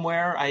book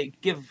somewhere. I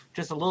give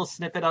just a little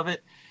snippet of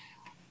it.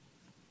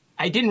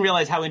 I didn't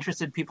realize how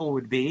interested people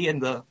would be in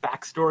the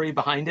backstory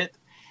behind it.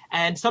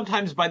 And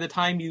sometimes by the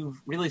time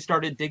you've really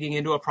started digging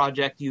into a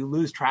project, you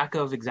lose track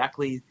of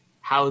exactly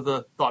how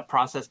the thought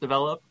process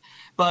developed.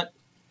 But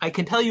I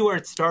can tell you where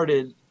it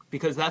started,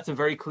 because that's a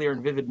very clear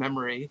and vivid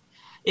memory.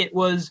 It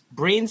was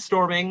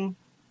brainstorming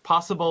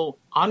possible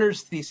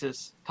honors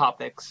thesis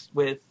topics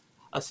with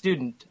a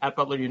student at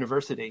Butler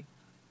University.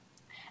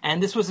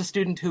 And this was a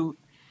student who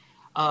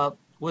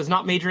was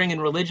not majoring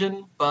in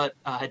religion, but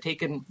had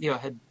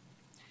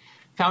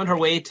found her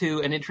way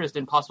to an interest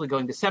in possibly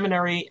going to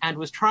seminary, and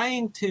was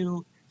trying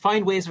to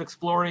find ways of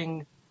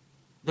exploring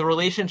the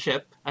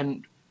relationship,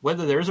 and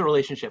whether there is a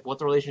relationship, what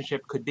the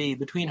relationship could be,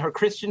 between her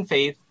Christian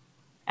faith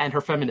and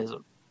her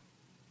feminism.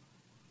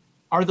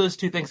 Are those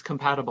two things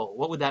compatible?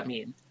 What would that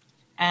mean?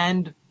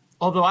 And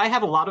although I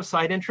have a lot of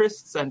side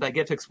interests, and I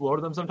get to explore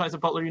them sometimes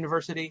at Butler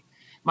University,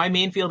 my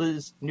main field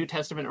is New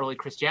Testament early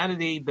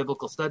Christianity,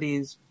 biblical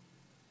studies.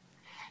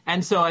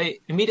 And so I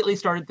immediately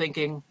started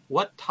thinking,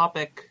 what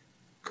topic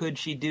could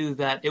she do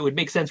that it would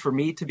make sense for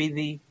me to be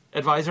the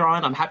advisor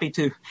on? I'm happy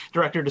to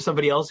direct her to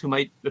somebody else who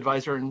might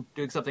advise her in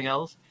doing something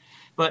else.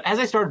 But as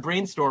I started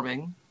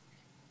brainstorming,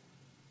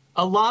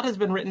 a lot has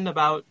been written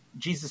about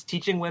Jesus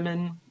teaching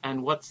women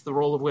and what's the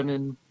role of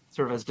women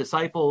sort of as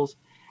disciples.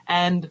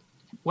 And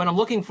when I'm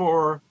looking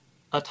for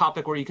a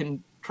topic where you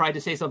can try to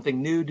say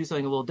something new, do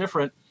something a little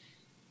different,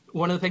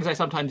 one of the things I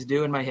sometimes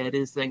do in my head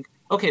is think,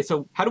 okay,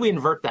 so how do we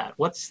invert that?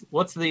 What's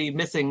the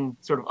missing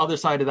sort of other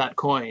side of that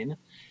coin?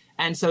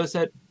 And so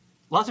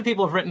lots of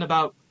people have written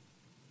about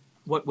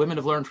what women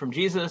have learned from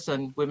Jesus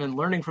and women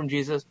learning from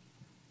Jesus.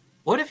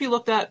 What if you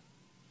looked at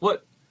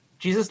what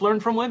Jesus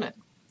learned from women?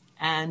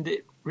 And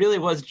it really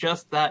was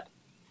just that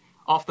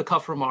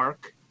off-the-cuff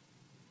remark.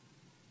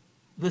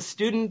 The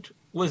student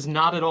was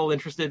not at all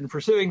interested in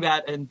pursuing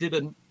that and did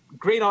a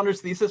great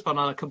honors thesis, but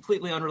on a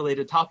completely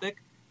unrelated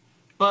topic.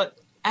 But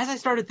as I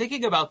started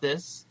thinking about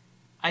this,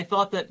 I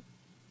thought that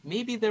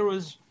maybe there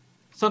was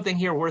something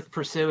here worth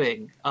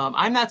pursuing.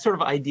 I'm that sort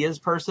of ideas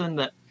person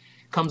that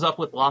comes up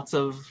with lots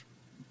of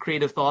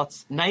creative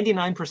thoughts,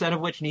 99%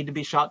 of which need to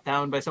be shot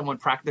down by someone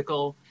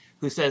practical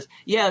who says,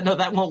 yeah, no,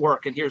 that won't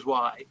work, and here's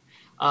why.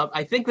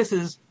 I think this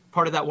is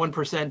part of that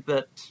 1%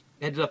 that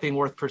ended up being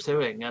worth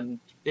pursuing, and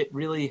it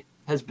really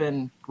has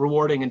been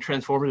rewarding and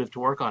transformative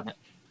to work on it.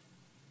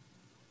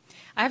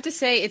 I have to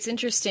say it's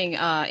interesting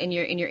in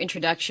your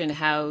introduction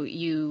how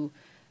you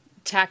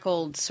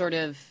tackled sort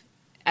of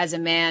as a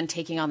man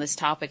taking on this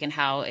topic, and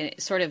how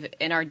sort of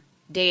in our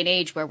day and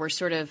age where we're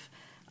sort of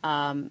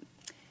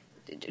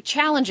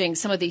challenging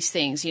some of these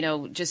things,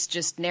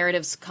 just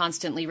narratives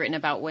constantly written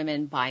about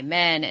women by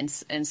men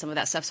and some of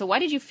that stuff. So why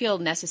did you feel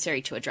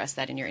necessary to address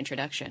that in your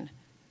introduction?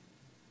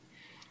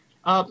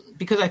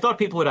 Because I thought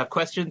people would have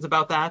questions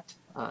about that.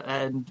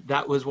 And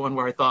that was one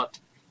where I thought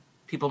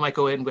people might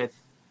go in with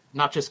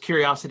not just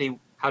curiosity,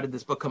 how did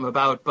this book come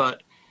about,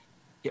 but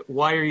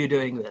why are you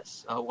doing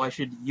this? Why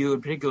should you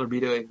in particular be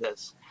doing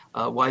this?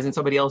 Why isn't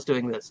somebody else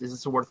doing this? Is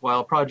this a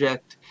worthwhile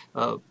project?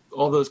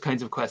 All those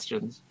kinds of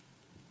questions.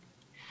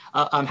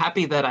 I'm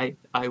happy that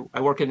I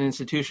work at an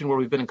institution where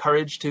we've been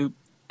encouraged to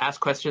ask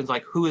questions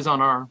like who is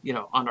on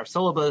our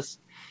syllabus,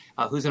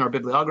 who's in our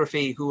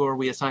bibliography, who are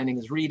we assigning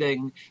as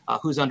reading,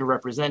 who's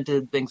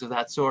underrepresented, things of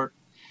that sort.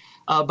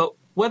 But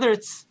whether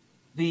it's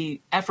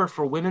the effort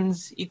for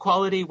women's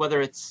equality,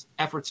 whether it's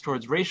efforts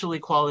towards racial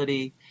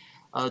equality,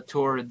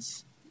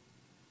 towards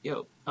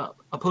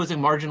opposing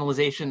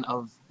marginalization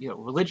of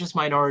religious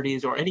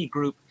minorities or any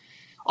group,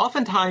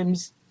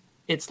 oftentimes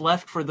it's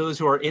left for those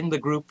who are in the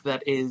group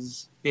that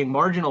is being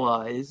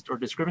marginalized or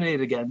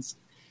discriminated against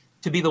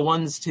to be the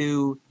ones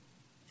to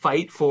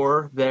fight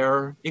for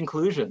their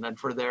inclusion and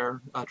for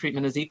their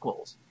treatment as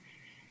equals.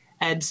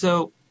 And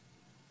so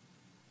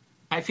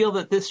I feel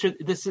that this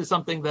is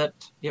something that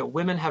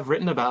women have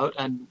written about,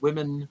 and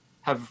women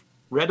have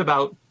read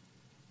about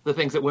the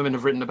things that women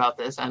have written about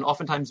this, and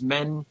oftentimes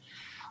men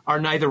are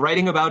neither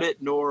writing about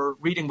it nor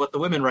reading what the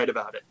women write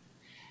about it.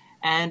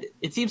 And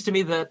it seems to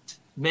me that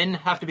men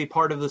have to be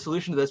part of the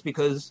solution to this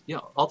because,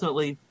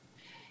 ultimately,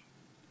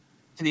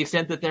 to the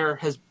extent that there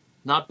has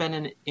not been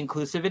an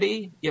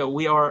inclusivity,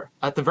 we are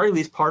at the very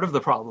least part of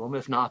the problem,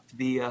 if not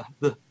the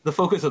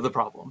focus of the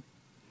problem.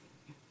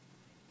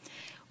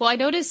 Well, I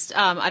noticed,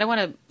 I don't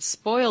want to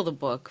spoil the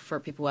book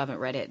for people who haven't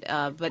read it,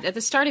 but at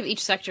the start of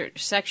each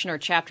section or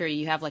chapter,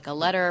 you have like a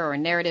letter or a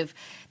narrative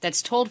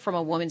that's told from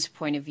a woman's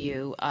point of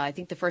view. I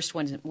think the first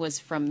one was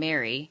from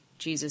Mary,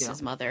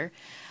 Jesus' mother.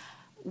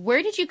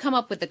 Where did you come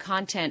up with the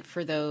content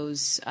for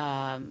those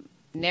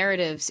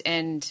narratives?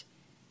 And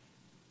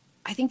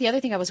I think the other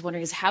thing I was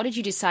wondering is how did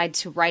you decide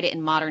to write it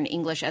in modern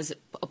English as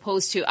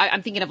opposed to,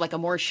 I'm thinking of like a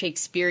more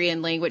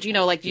Shakespearean language,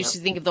 like you used to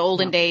think of the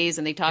olden days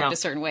and they talked a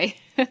certain way.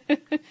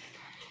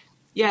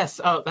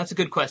 Yes, that's a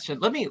good question.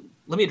 Let me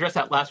address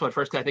that last one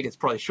first because I think it's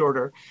probably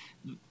shorter.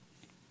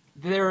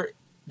 There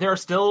are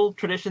still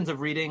traditions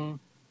of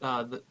reading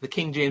the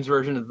King James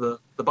version of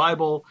the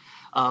Bible,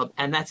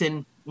 and that's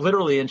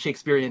literally in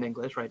Shakespearean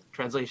English, right?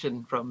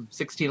 Translation from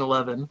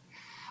 1611.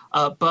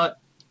 But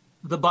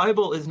the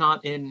Bible is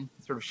not in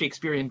sort of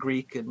Shakespearean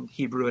Greek and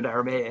Hebrew and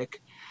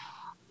Aramaic.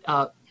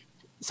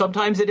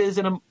 Sometimes it is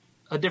in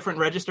a different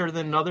register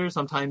than others.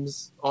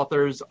 Sometimes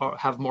authors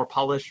have more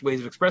polished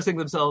ways of expressing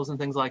themselves and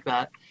things like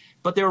that.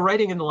 But they were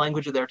writing in the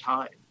language of their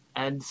time.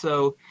 And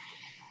so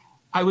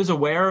I was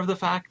aware of the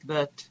fact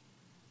that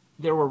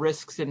there were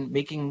risks in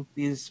making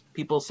these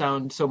people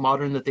sound so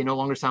modern that they no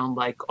longer sound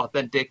like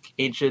authentic,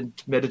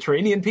 ancient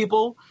Mediterranean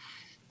people.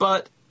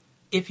 But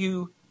if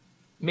you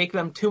make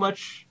them too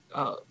much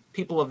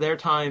people of their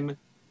time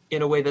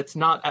in a way that's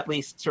not at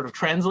least sort of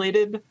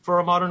translated for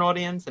a modern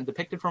audience and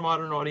depicted for a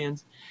modern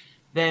audience,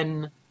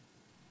 then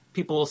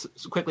people will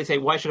quickly say,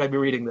 why should I be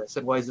reading this?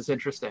 And why is this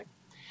interesting?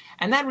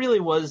 And that really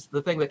was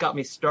the thing that got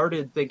me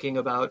started thinking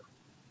about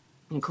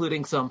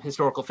including some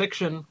historical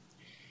fiction.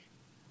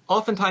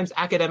 Oftentimes,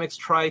 academics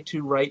try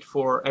to write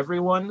for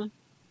everyone.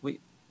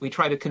 We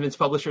try to convince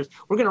publishers,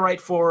 we're going to write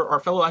for our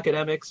fellow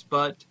academics,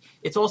 but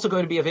it's also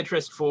going to be of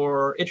interest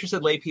for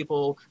interested lay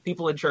people,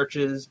 people in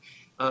churches,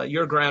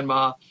 your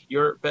grandma,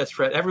 your best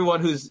friend,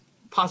 everyone who's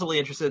possibly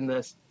interested in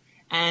this.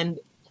 And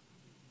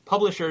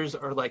publishers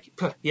are like,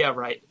 yeah,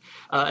 right.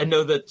 And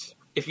know that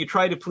if you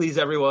try to please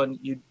everyone,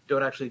 you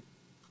don't actually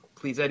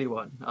please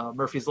anyone.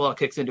 Murphy's Law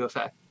kicks into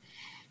effect.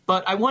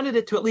 But I wanted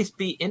it to at least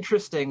be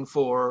interesting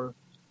for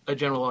a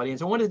general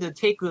audience. I wanted to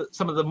take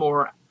some of the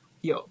more,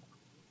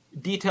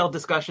 detailed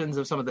discussions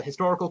of some of the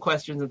historical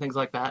questions and things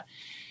like that,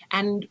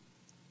 and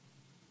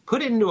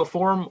put it into a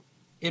form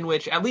in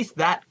which at least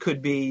that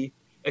could be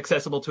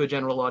accessible to a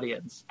general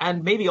audience,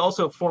 and maybe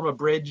also form a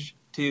bridge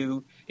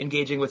to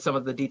engaging with some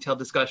of the detailed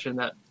discussion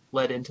that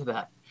led into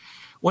that.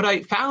 What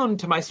I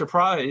found, to my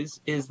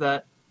surprise, is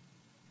that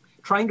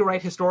trying to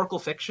write historical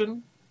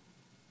fiction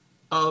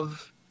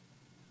of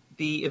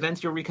the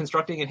events you're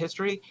reconstructing in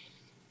history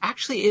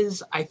actually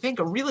is, I think,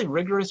 a really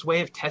rigorous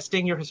way of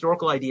testing your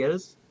historical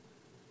ideas.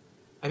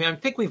 I mean, I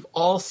think we've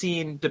all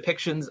seen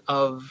depictions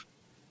of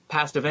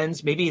past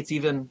events. Maybe it's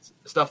even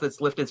stuff that's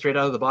lifted straight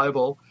out of the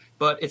Bible,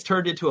 but it's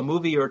turned into a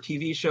movie or a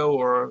TV show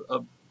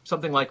or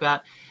something like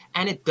that.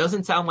 And it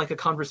doesn't sound like a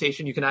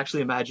conversation you can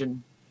actually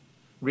imagine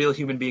real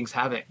human beings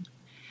having.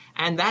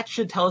 And that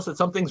should tell us that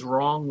something's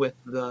wrong with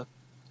the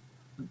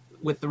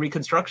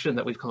reconstruction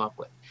that we've come up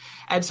with.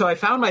 And so I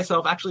found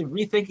myself actually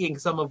rethinking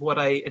some of what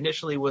I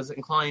initially was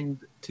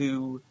inclined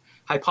to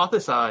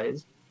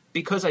hypothesize,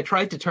 because I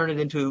tried to turn it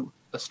into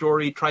a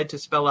story, tried to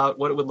spell out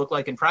what it would look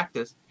like in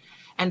practice,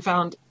 and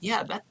found,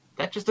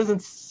 that just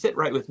doesn't sit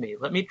right with me.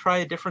 Let me try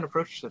a different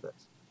approach to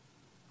this.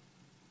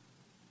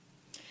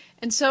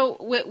 And so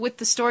with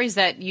the stories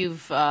that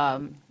you've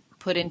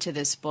put into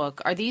this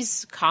book, are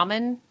these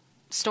common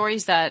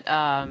stories that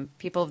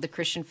people of the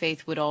Christian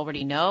faith would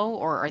already know,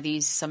 or are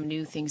these some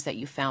new things that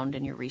you found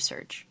in your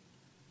research?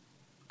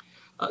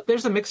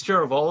 There's a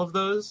mixture of all of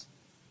those.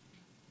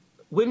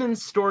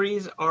 Women's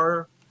stories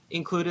are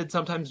included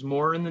sometimes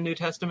more in the New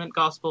Testament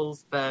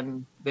Gospels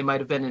than they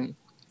might have been in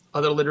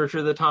other literature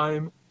of the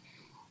time.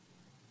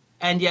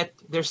 And yet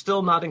they're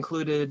still not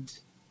included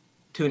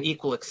to an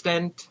equal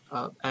extent.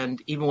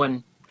 And even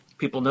when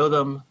people know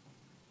them,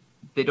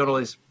 they don't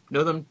always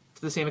know them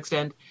to the same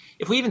extent.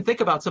 If we even think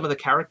about some of the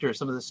characters,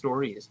 some of the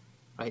stories,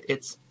 right?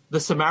 It's the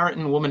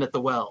Samaritan woman at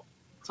the well.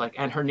 It's like,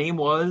 and her name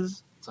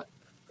was, it's like,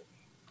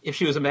 if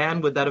she was a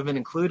man, would that have been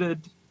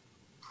included?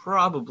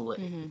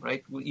 Probably,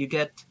 right? You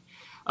get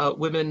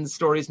women's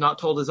stories not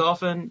told as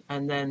often,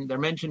 and then they're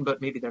mentioned,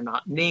 but maybe they're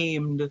not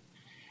named,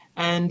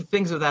 and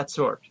things of that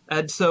sort.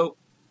 And so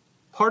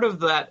part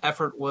of that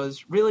effort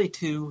was really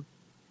to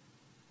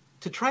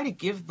try to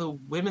give the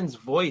women's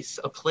voice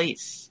a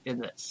place in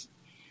this,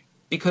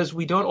 because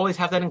we don't always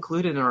have that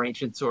included in our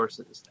ancient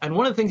sources. And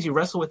one of the things you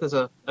wrestle with as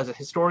a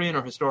historian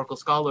or historical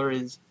scholar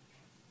is,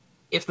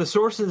 if the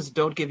sources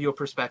don't give you a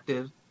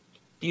perspective,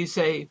 do you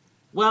say,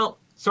 well,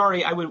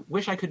 sorry, I would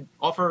wish I could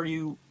offer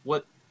you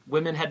what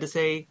women had to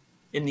say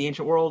in the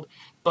ancient world,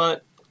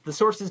 but the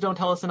sources don't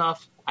tell us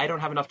enough. I don't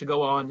have enough to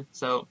go on.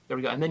 So there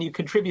we go. And then you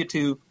contribute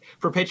to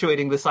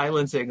perpetuating the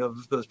silencing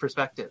of those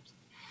perspectives.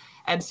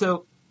 And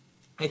so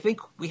I think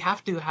we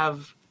have to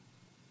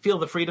feel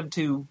the freedom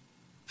to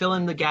fill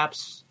in the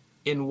gaps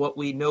in what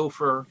we know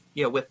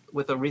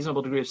with a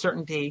reasonable degree of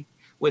certainty,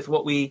 with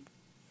what we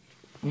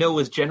know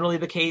is generally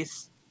the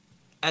case,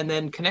 and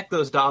then connect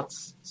those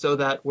dots so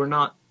that we're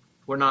not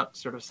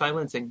sort of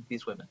silencing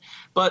these women.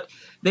 But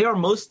they are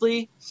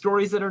mostly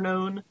stories that are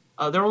known.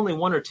 There are only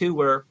one or two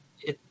where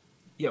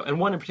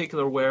and one in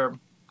particular where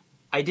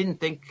I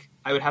didn't think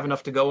I would have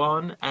enough to go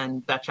on,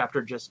 and that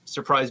chapter just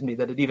surprised me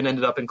that it even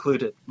ended up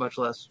included, much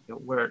less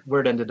where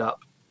it ended up.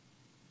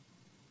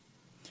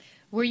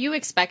 Were you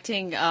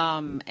expecting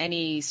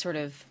any sort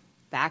of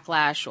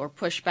backlash or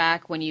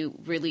pushback when you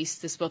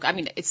released this book? I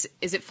mean, is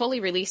it fully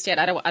released yet?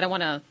 I don't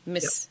want to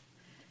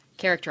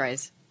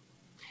mischaracterize.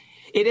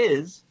 It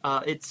is.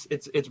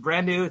 It's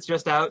brand new. It's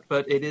just out,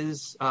 but it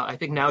is, I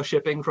think, now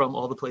shipping from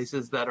all the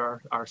places that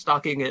are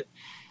stocking it.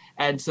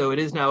 And so it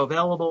is now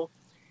available.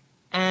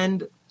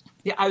 And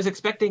yeah, I was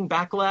expecting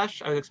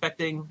backlash. I was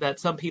expecting that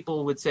some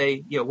people would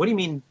say, what do you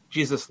mean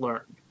Jesus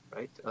learned,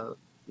 right?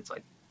 It's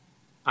like,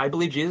 I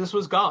believe Jesus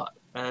was God,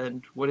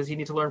 and what does he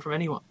need to learn from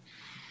anyone?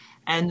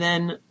 And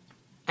then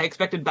I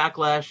expected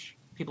backlash,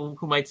 people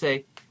who might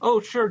say, oh,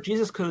 sure,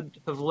 Jesus could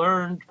have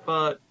learned,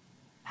 but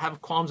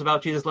have qualms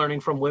about Jesus learning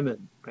from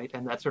women, right?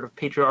 And that sort of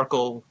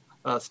patriarchal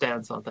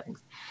stance on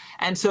things.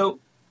 And so,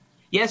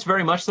 yes,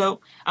 very much so.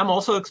 I'm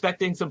also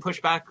expecting some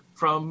pushback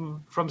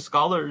from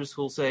scholars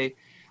who'll say,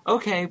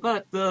 okay,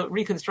 but the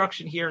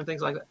reconstruction here and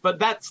things like that. But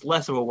that's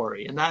less of a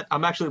worry. And that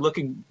I'm actually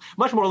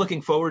much more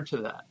looking forward to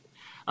that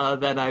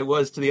than I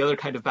was to the other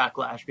kind of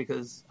backlash,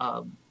 because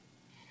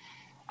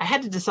I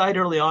had to decide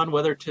early on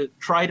whether to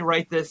try to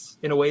write this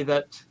in a way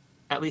that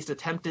at least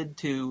attempted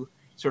to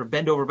sort of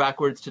bend over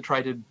backwards to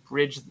try to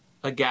bridge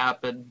a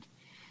gap and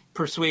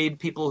persuade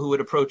people who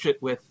would approach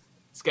it with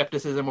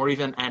skepticism or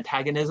even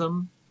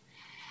antagonism.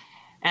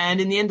 And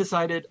in the end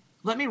decided,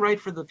 let me write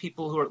for the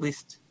people who are at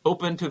least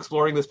open to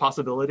exploring this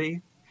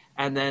possibility.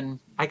 And then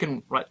I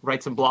can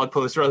write some blog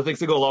posts or other things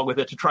to go along with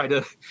it to try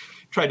to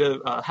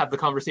have the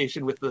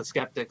conversation with the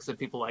skeptics and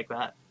people like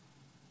that.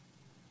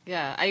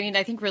 Yeah, I mean,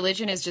 I think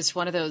religion is just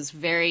one of those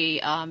very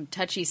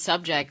touchy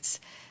subjects,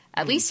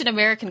 at least in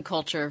American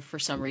culture for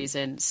some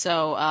reason.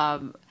 So, I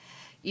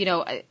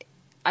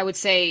would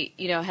say,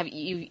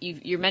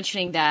 you're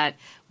mentioning that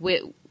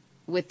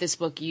with this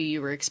book,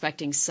 you were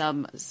expecting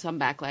some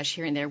backlash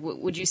here and there.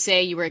 Would you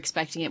say you were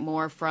expecting it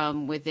more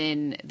from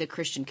within the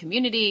Christian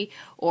community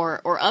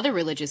or other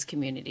religious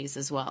communities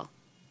as well?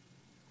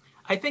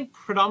 I think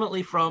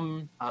predominantly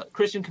from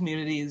Christian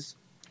communities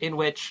in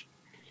which,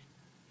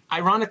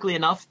 ironically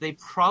enough, they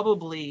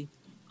probably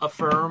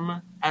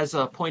affirm as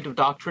a point of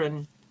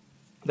doctrine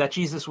that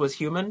Jesus was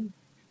human.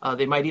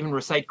 They might even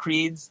recite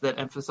creeds that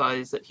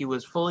emphasize that he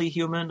was fully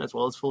human as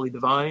well as fully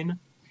divine.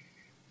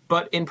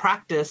 But in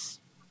practice,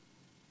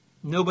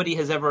 nobody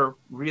has ever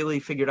really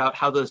figured out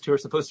how those two are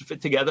supposed to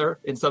fit together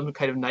in some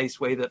kind of nice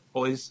way that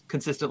always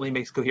consistently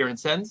makes coherent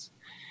sense.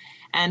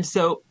 And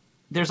so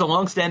there's a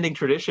long-standing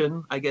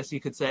tradition, I guess you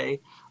could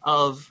say,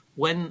 of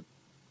when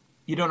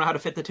you don't know how to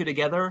fit the two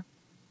together,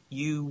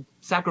 you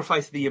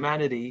sacrifice the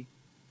humanity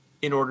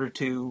in order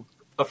to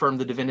affirm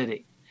the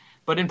divinity.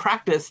 But in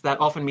practice, that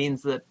often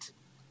means that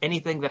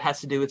anything that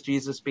has to do with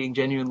Jesus being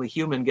genuinely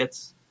human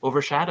gets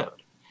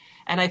overshadowed.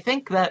 And I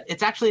think that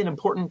it's actually an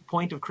important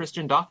point of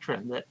Christian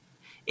doctrine that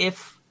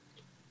if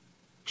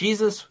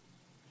Jesus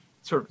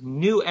sort of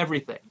knew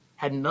everything,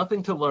 had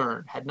nothing to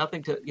learn, had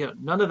nothing to,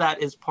 none of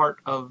that is part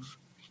of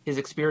his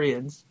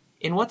experience,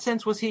 in what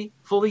sense was he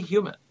fully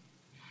human?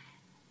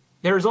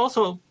 There is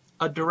also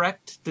a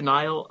direct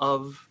denial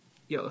of,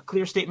 a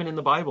clear statement in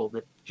the Bible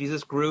that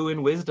Jesus grew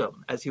in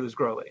wisdom as he was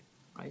growing,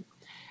 right?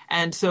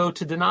 And so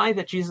to deny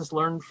that Jesus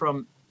learned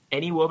from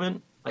any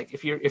woman, like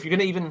if you're going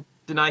to even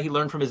deny he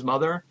learned from his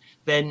mother,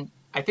 then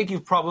I think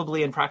you've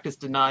probably in practice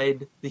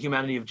denied the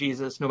humanity of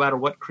Jesus, no matter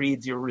what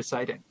creeds you're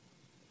reciting.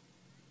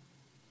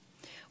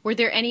 Were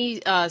there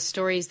any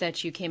stories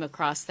that you came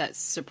across that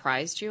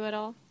surprised you at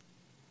all?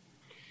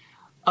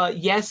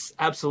 Yes,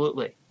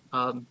 absolutely.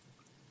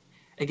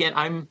 Again,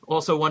 I'm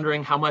also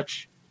wondering how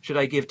much should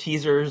I give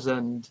teasers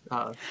and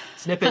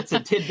snippets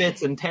and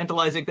tidbits and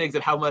tantalizing things,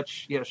 and how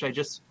much, should I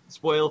just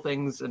spoil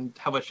things, and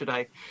how much should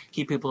I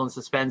keep people in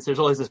suspense? There's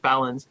always this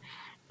balance.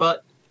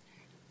 But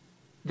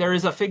there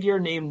is a figure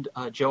named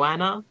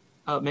Joanna,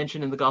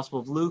 mentioned in the Gospel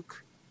of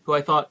Luke, who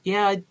I thought,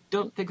 I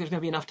don't think there's going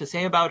to be enough to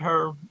say about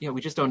her.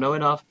 We just don't know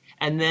enough.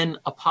 And then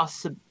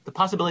the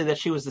possibility that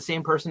she was the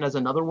same person as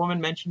another woman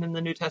mentioned in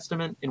the New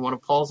Testament in one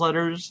of Paul's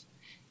letters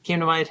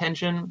came to my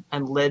attention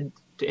and led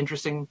to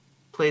interesting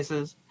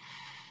places.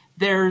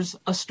 There's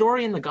a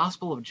story in the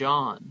Gospel of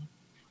John.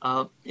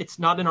 It's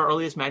not in our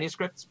earliest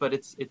manuscripts, but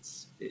it's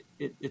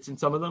in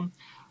some of them,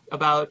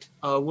 about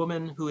a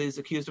woman who is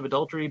accused of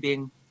adultery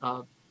being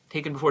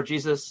taken before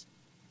Jesus,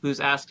 who's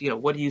asked,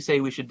 what do you say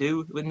we should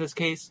do in this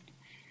case?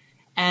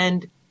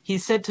 And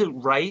he's said to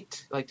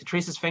write, like to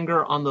trace his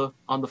finger on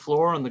the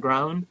floor, on the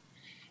ground.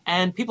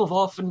 And people have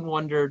often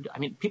wondered,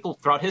 people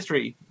throughout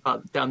history,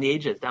 down the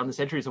ages, down the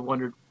centuries, have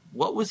wondered,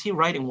 what was he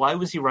writing? Why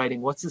was he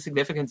writing? What's the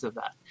significance of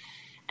that?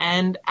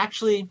 And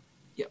actually,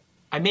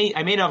 I may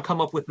not have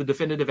come up with the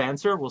definitive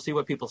answer. We'll see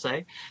what people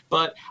say.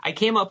 But I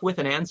came up with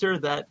an answer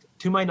that,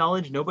 to my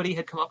knowledge, nobody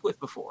had come up with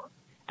before.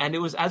 And it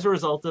was as a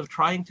result of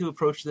trying to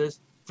approach this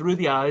through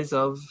the eyes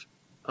of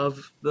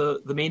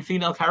the main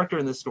female character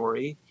in this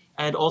story,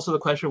 and also the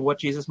question of what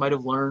Jesus might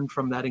have learned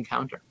from that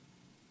encounter.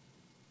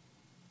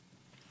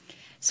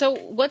 So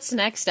what's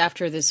next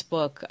after this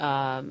book?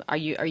 Are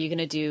you going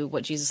to do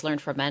what Jesus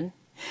learned from men?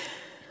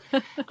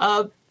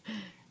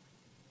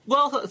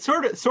 Well,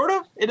 sort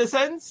of, in a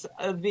sense.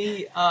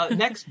 The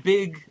next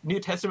big New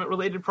Testament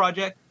related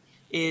project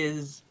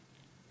is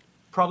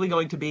probably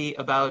going to be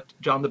about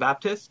John the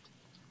Baptist.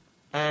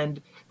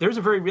 And there's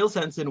a very real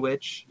sense in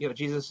which,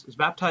 Jesus is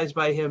baptized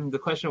by him. The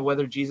question of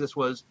whether Jesus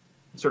was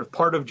sort of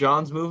part of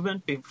John's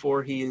movement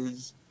before he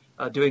is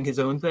doing his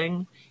own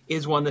thing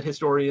is one that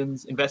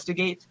historians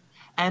investigate.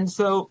 And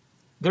so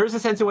there's a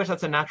sense in which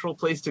that's a natural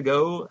place to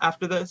go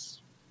after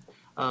this.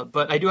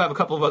 But I do have a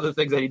couple of other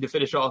things I need to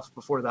finish off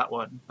before that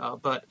one.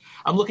 But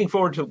I'm looking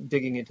forward to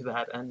digging into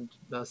that and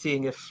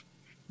seeing if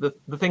the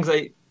things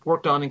I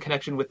worked on in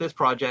connection with this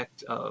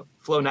project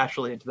flow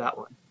naturally into that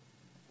one.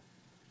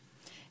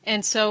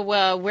 And so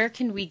where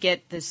can we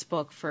get this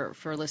book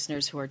for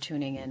listeners who are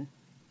tuning in?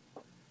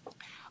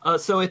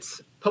 So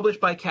it's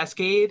published by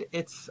Cascade.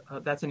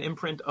 That's an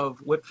imprint of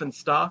Whitman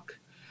Stock.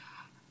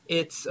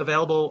 It's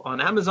available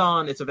on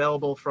Amazon. It's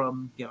available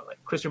from,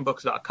 like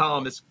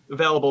christianbooks.com. It's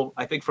available,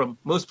 I think, from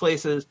most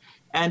places.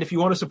 And if you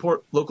want to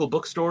support local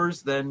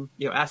bookstores, then,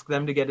 ask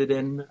them to get it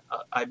in.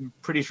 I'm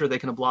pretty sure they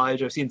can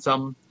oblige. I've seen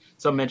some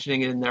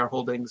mentioning it in their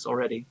holdings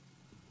already.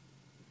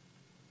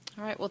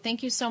 All right. Well,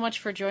 thank you so much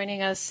for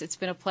joining us. It's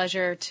been a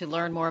pleasure to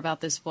learn more about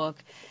this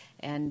book.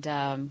 And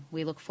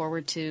we look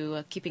forward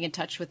to keeping in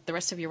touch with the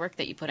rest of your work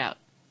that you put out.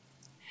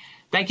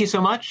 Thank you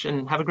so much,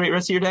 and have a great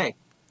rest of your day.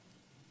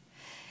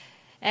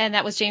 And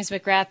that was James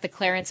McGrath, the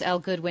Clarence L.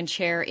 Goodwin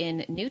Chair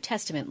in New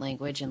Testament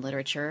Language and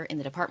Literature in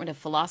the Department of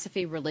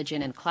Philosophy,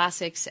 Religion, and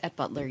Classics at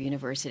Butler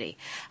University.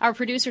 Our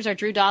producers are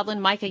Drew Dodlin,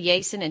 Micah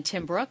Yason, and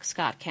Tim Brouk.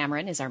 Scott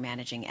Cameron is our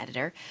managing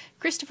editor.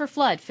 Christopher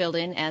Flood filled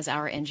in as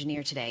our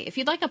engineer today. If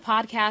you'd like a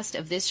podcast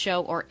of this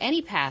show or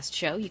any past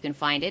show, you can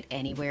find it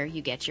anywhere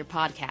you get your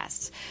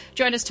podcasts.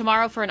 Join us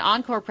tomorrow for an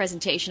encore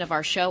presentation of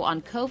our show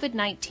on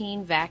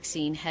COVID-19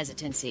 vaccine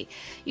hesitancy.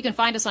 You can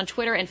find us on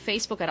Twitter and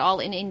Facebook at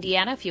All in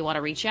Indiana if you want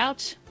to reach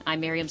out. I'm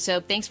Miriam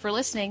Sobe. Thanks for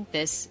listening.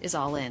 This is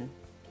All In.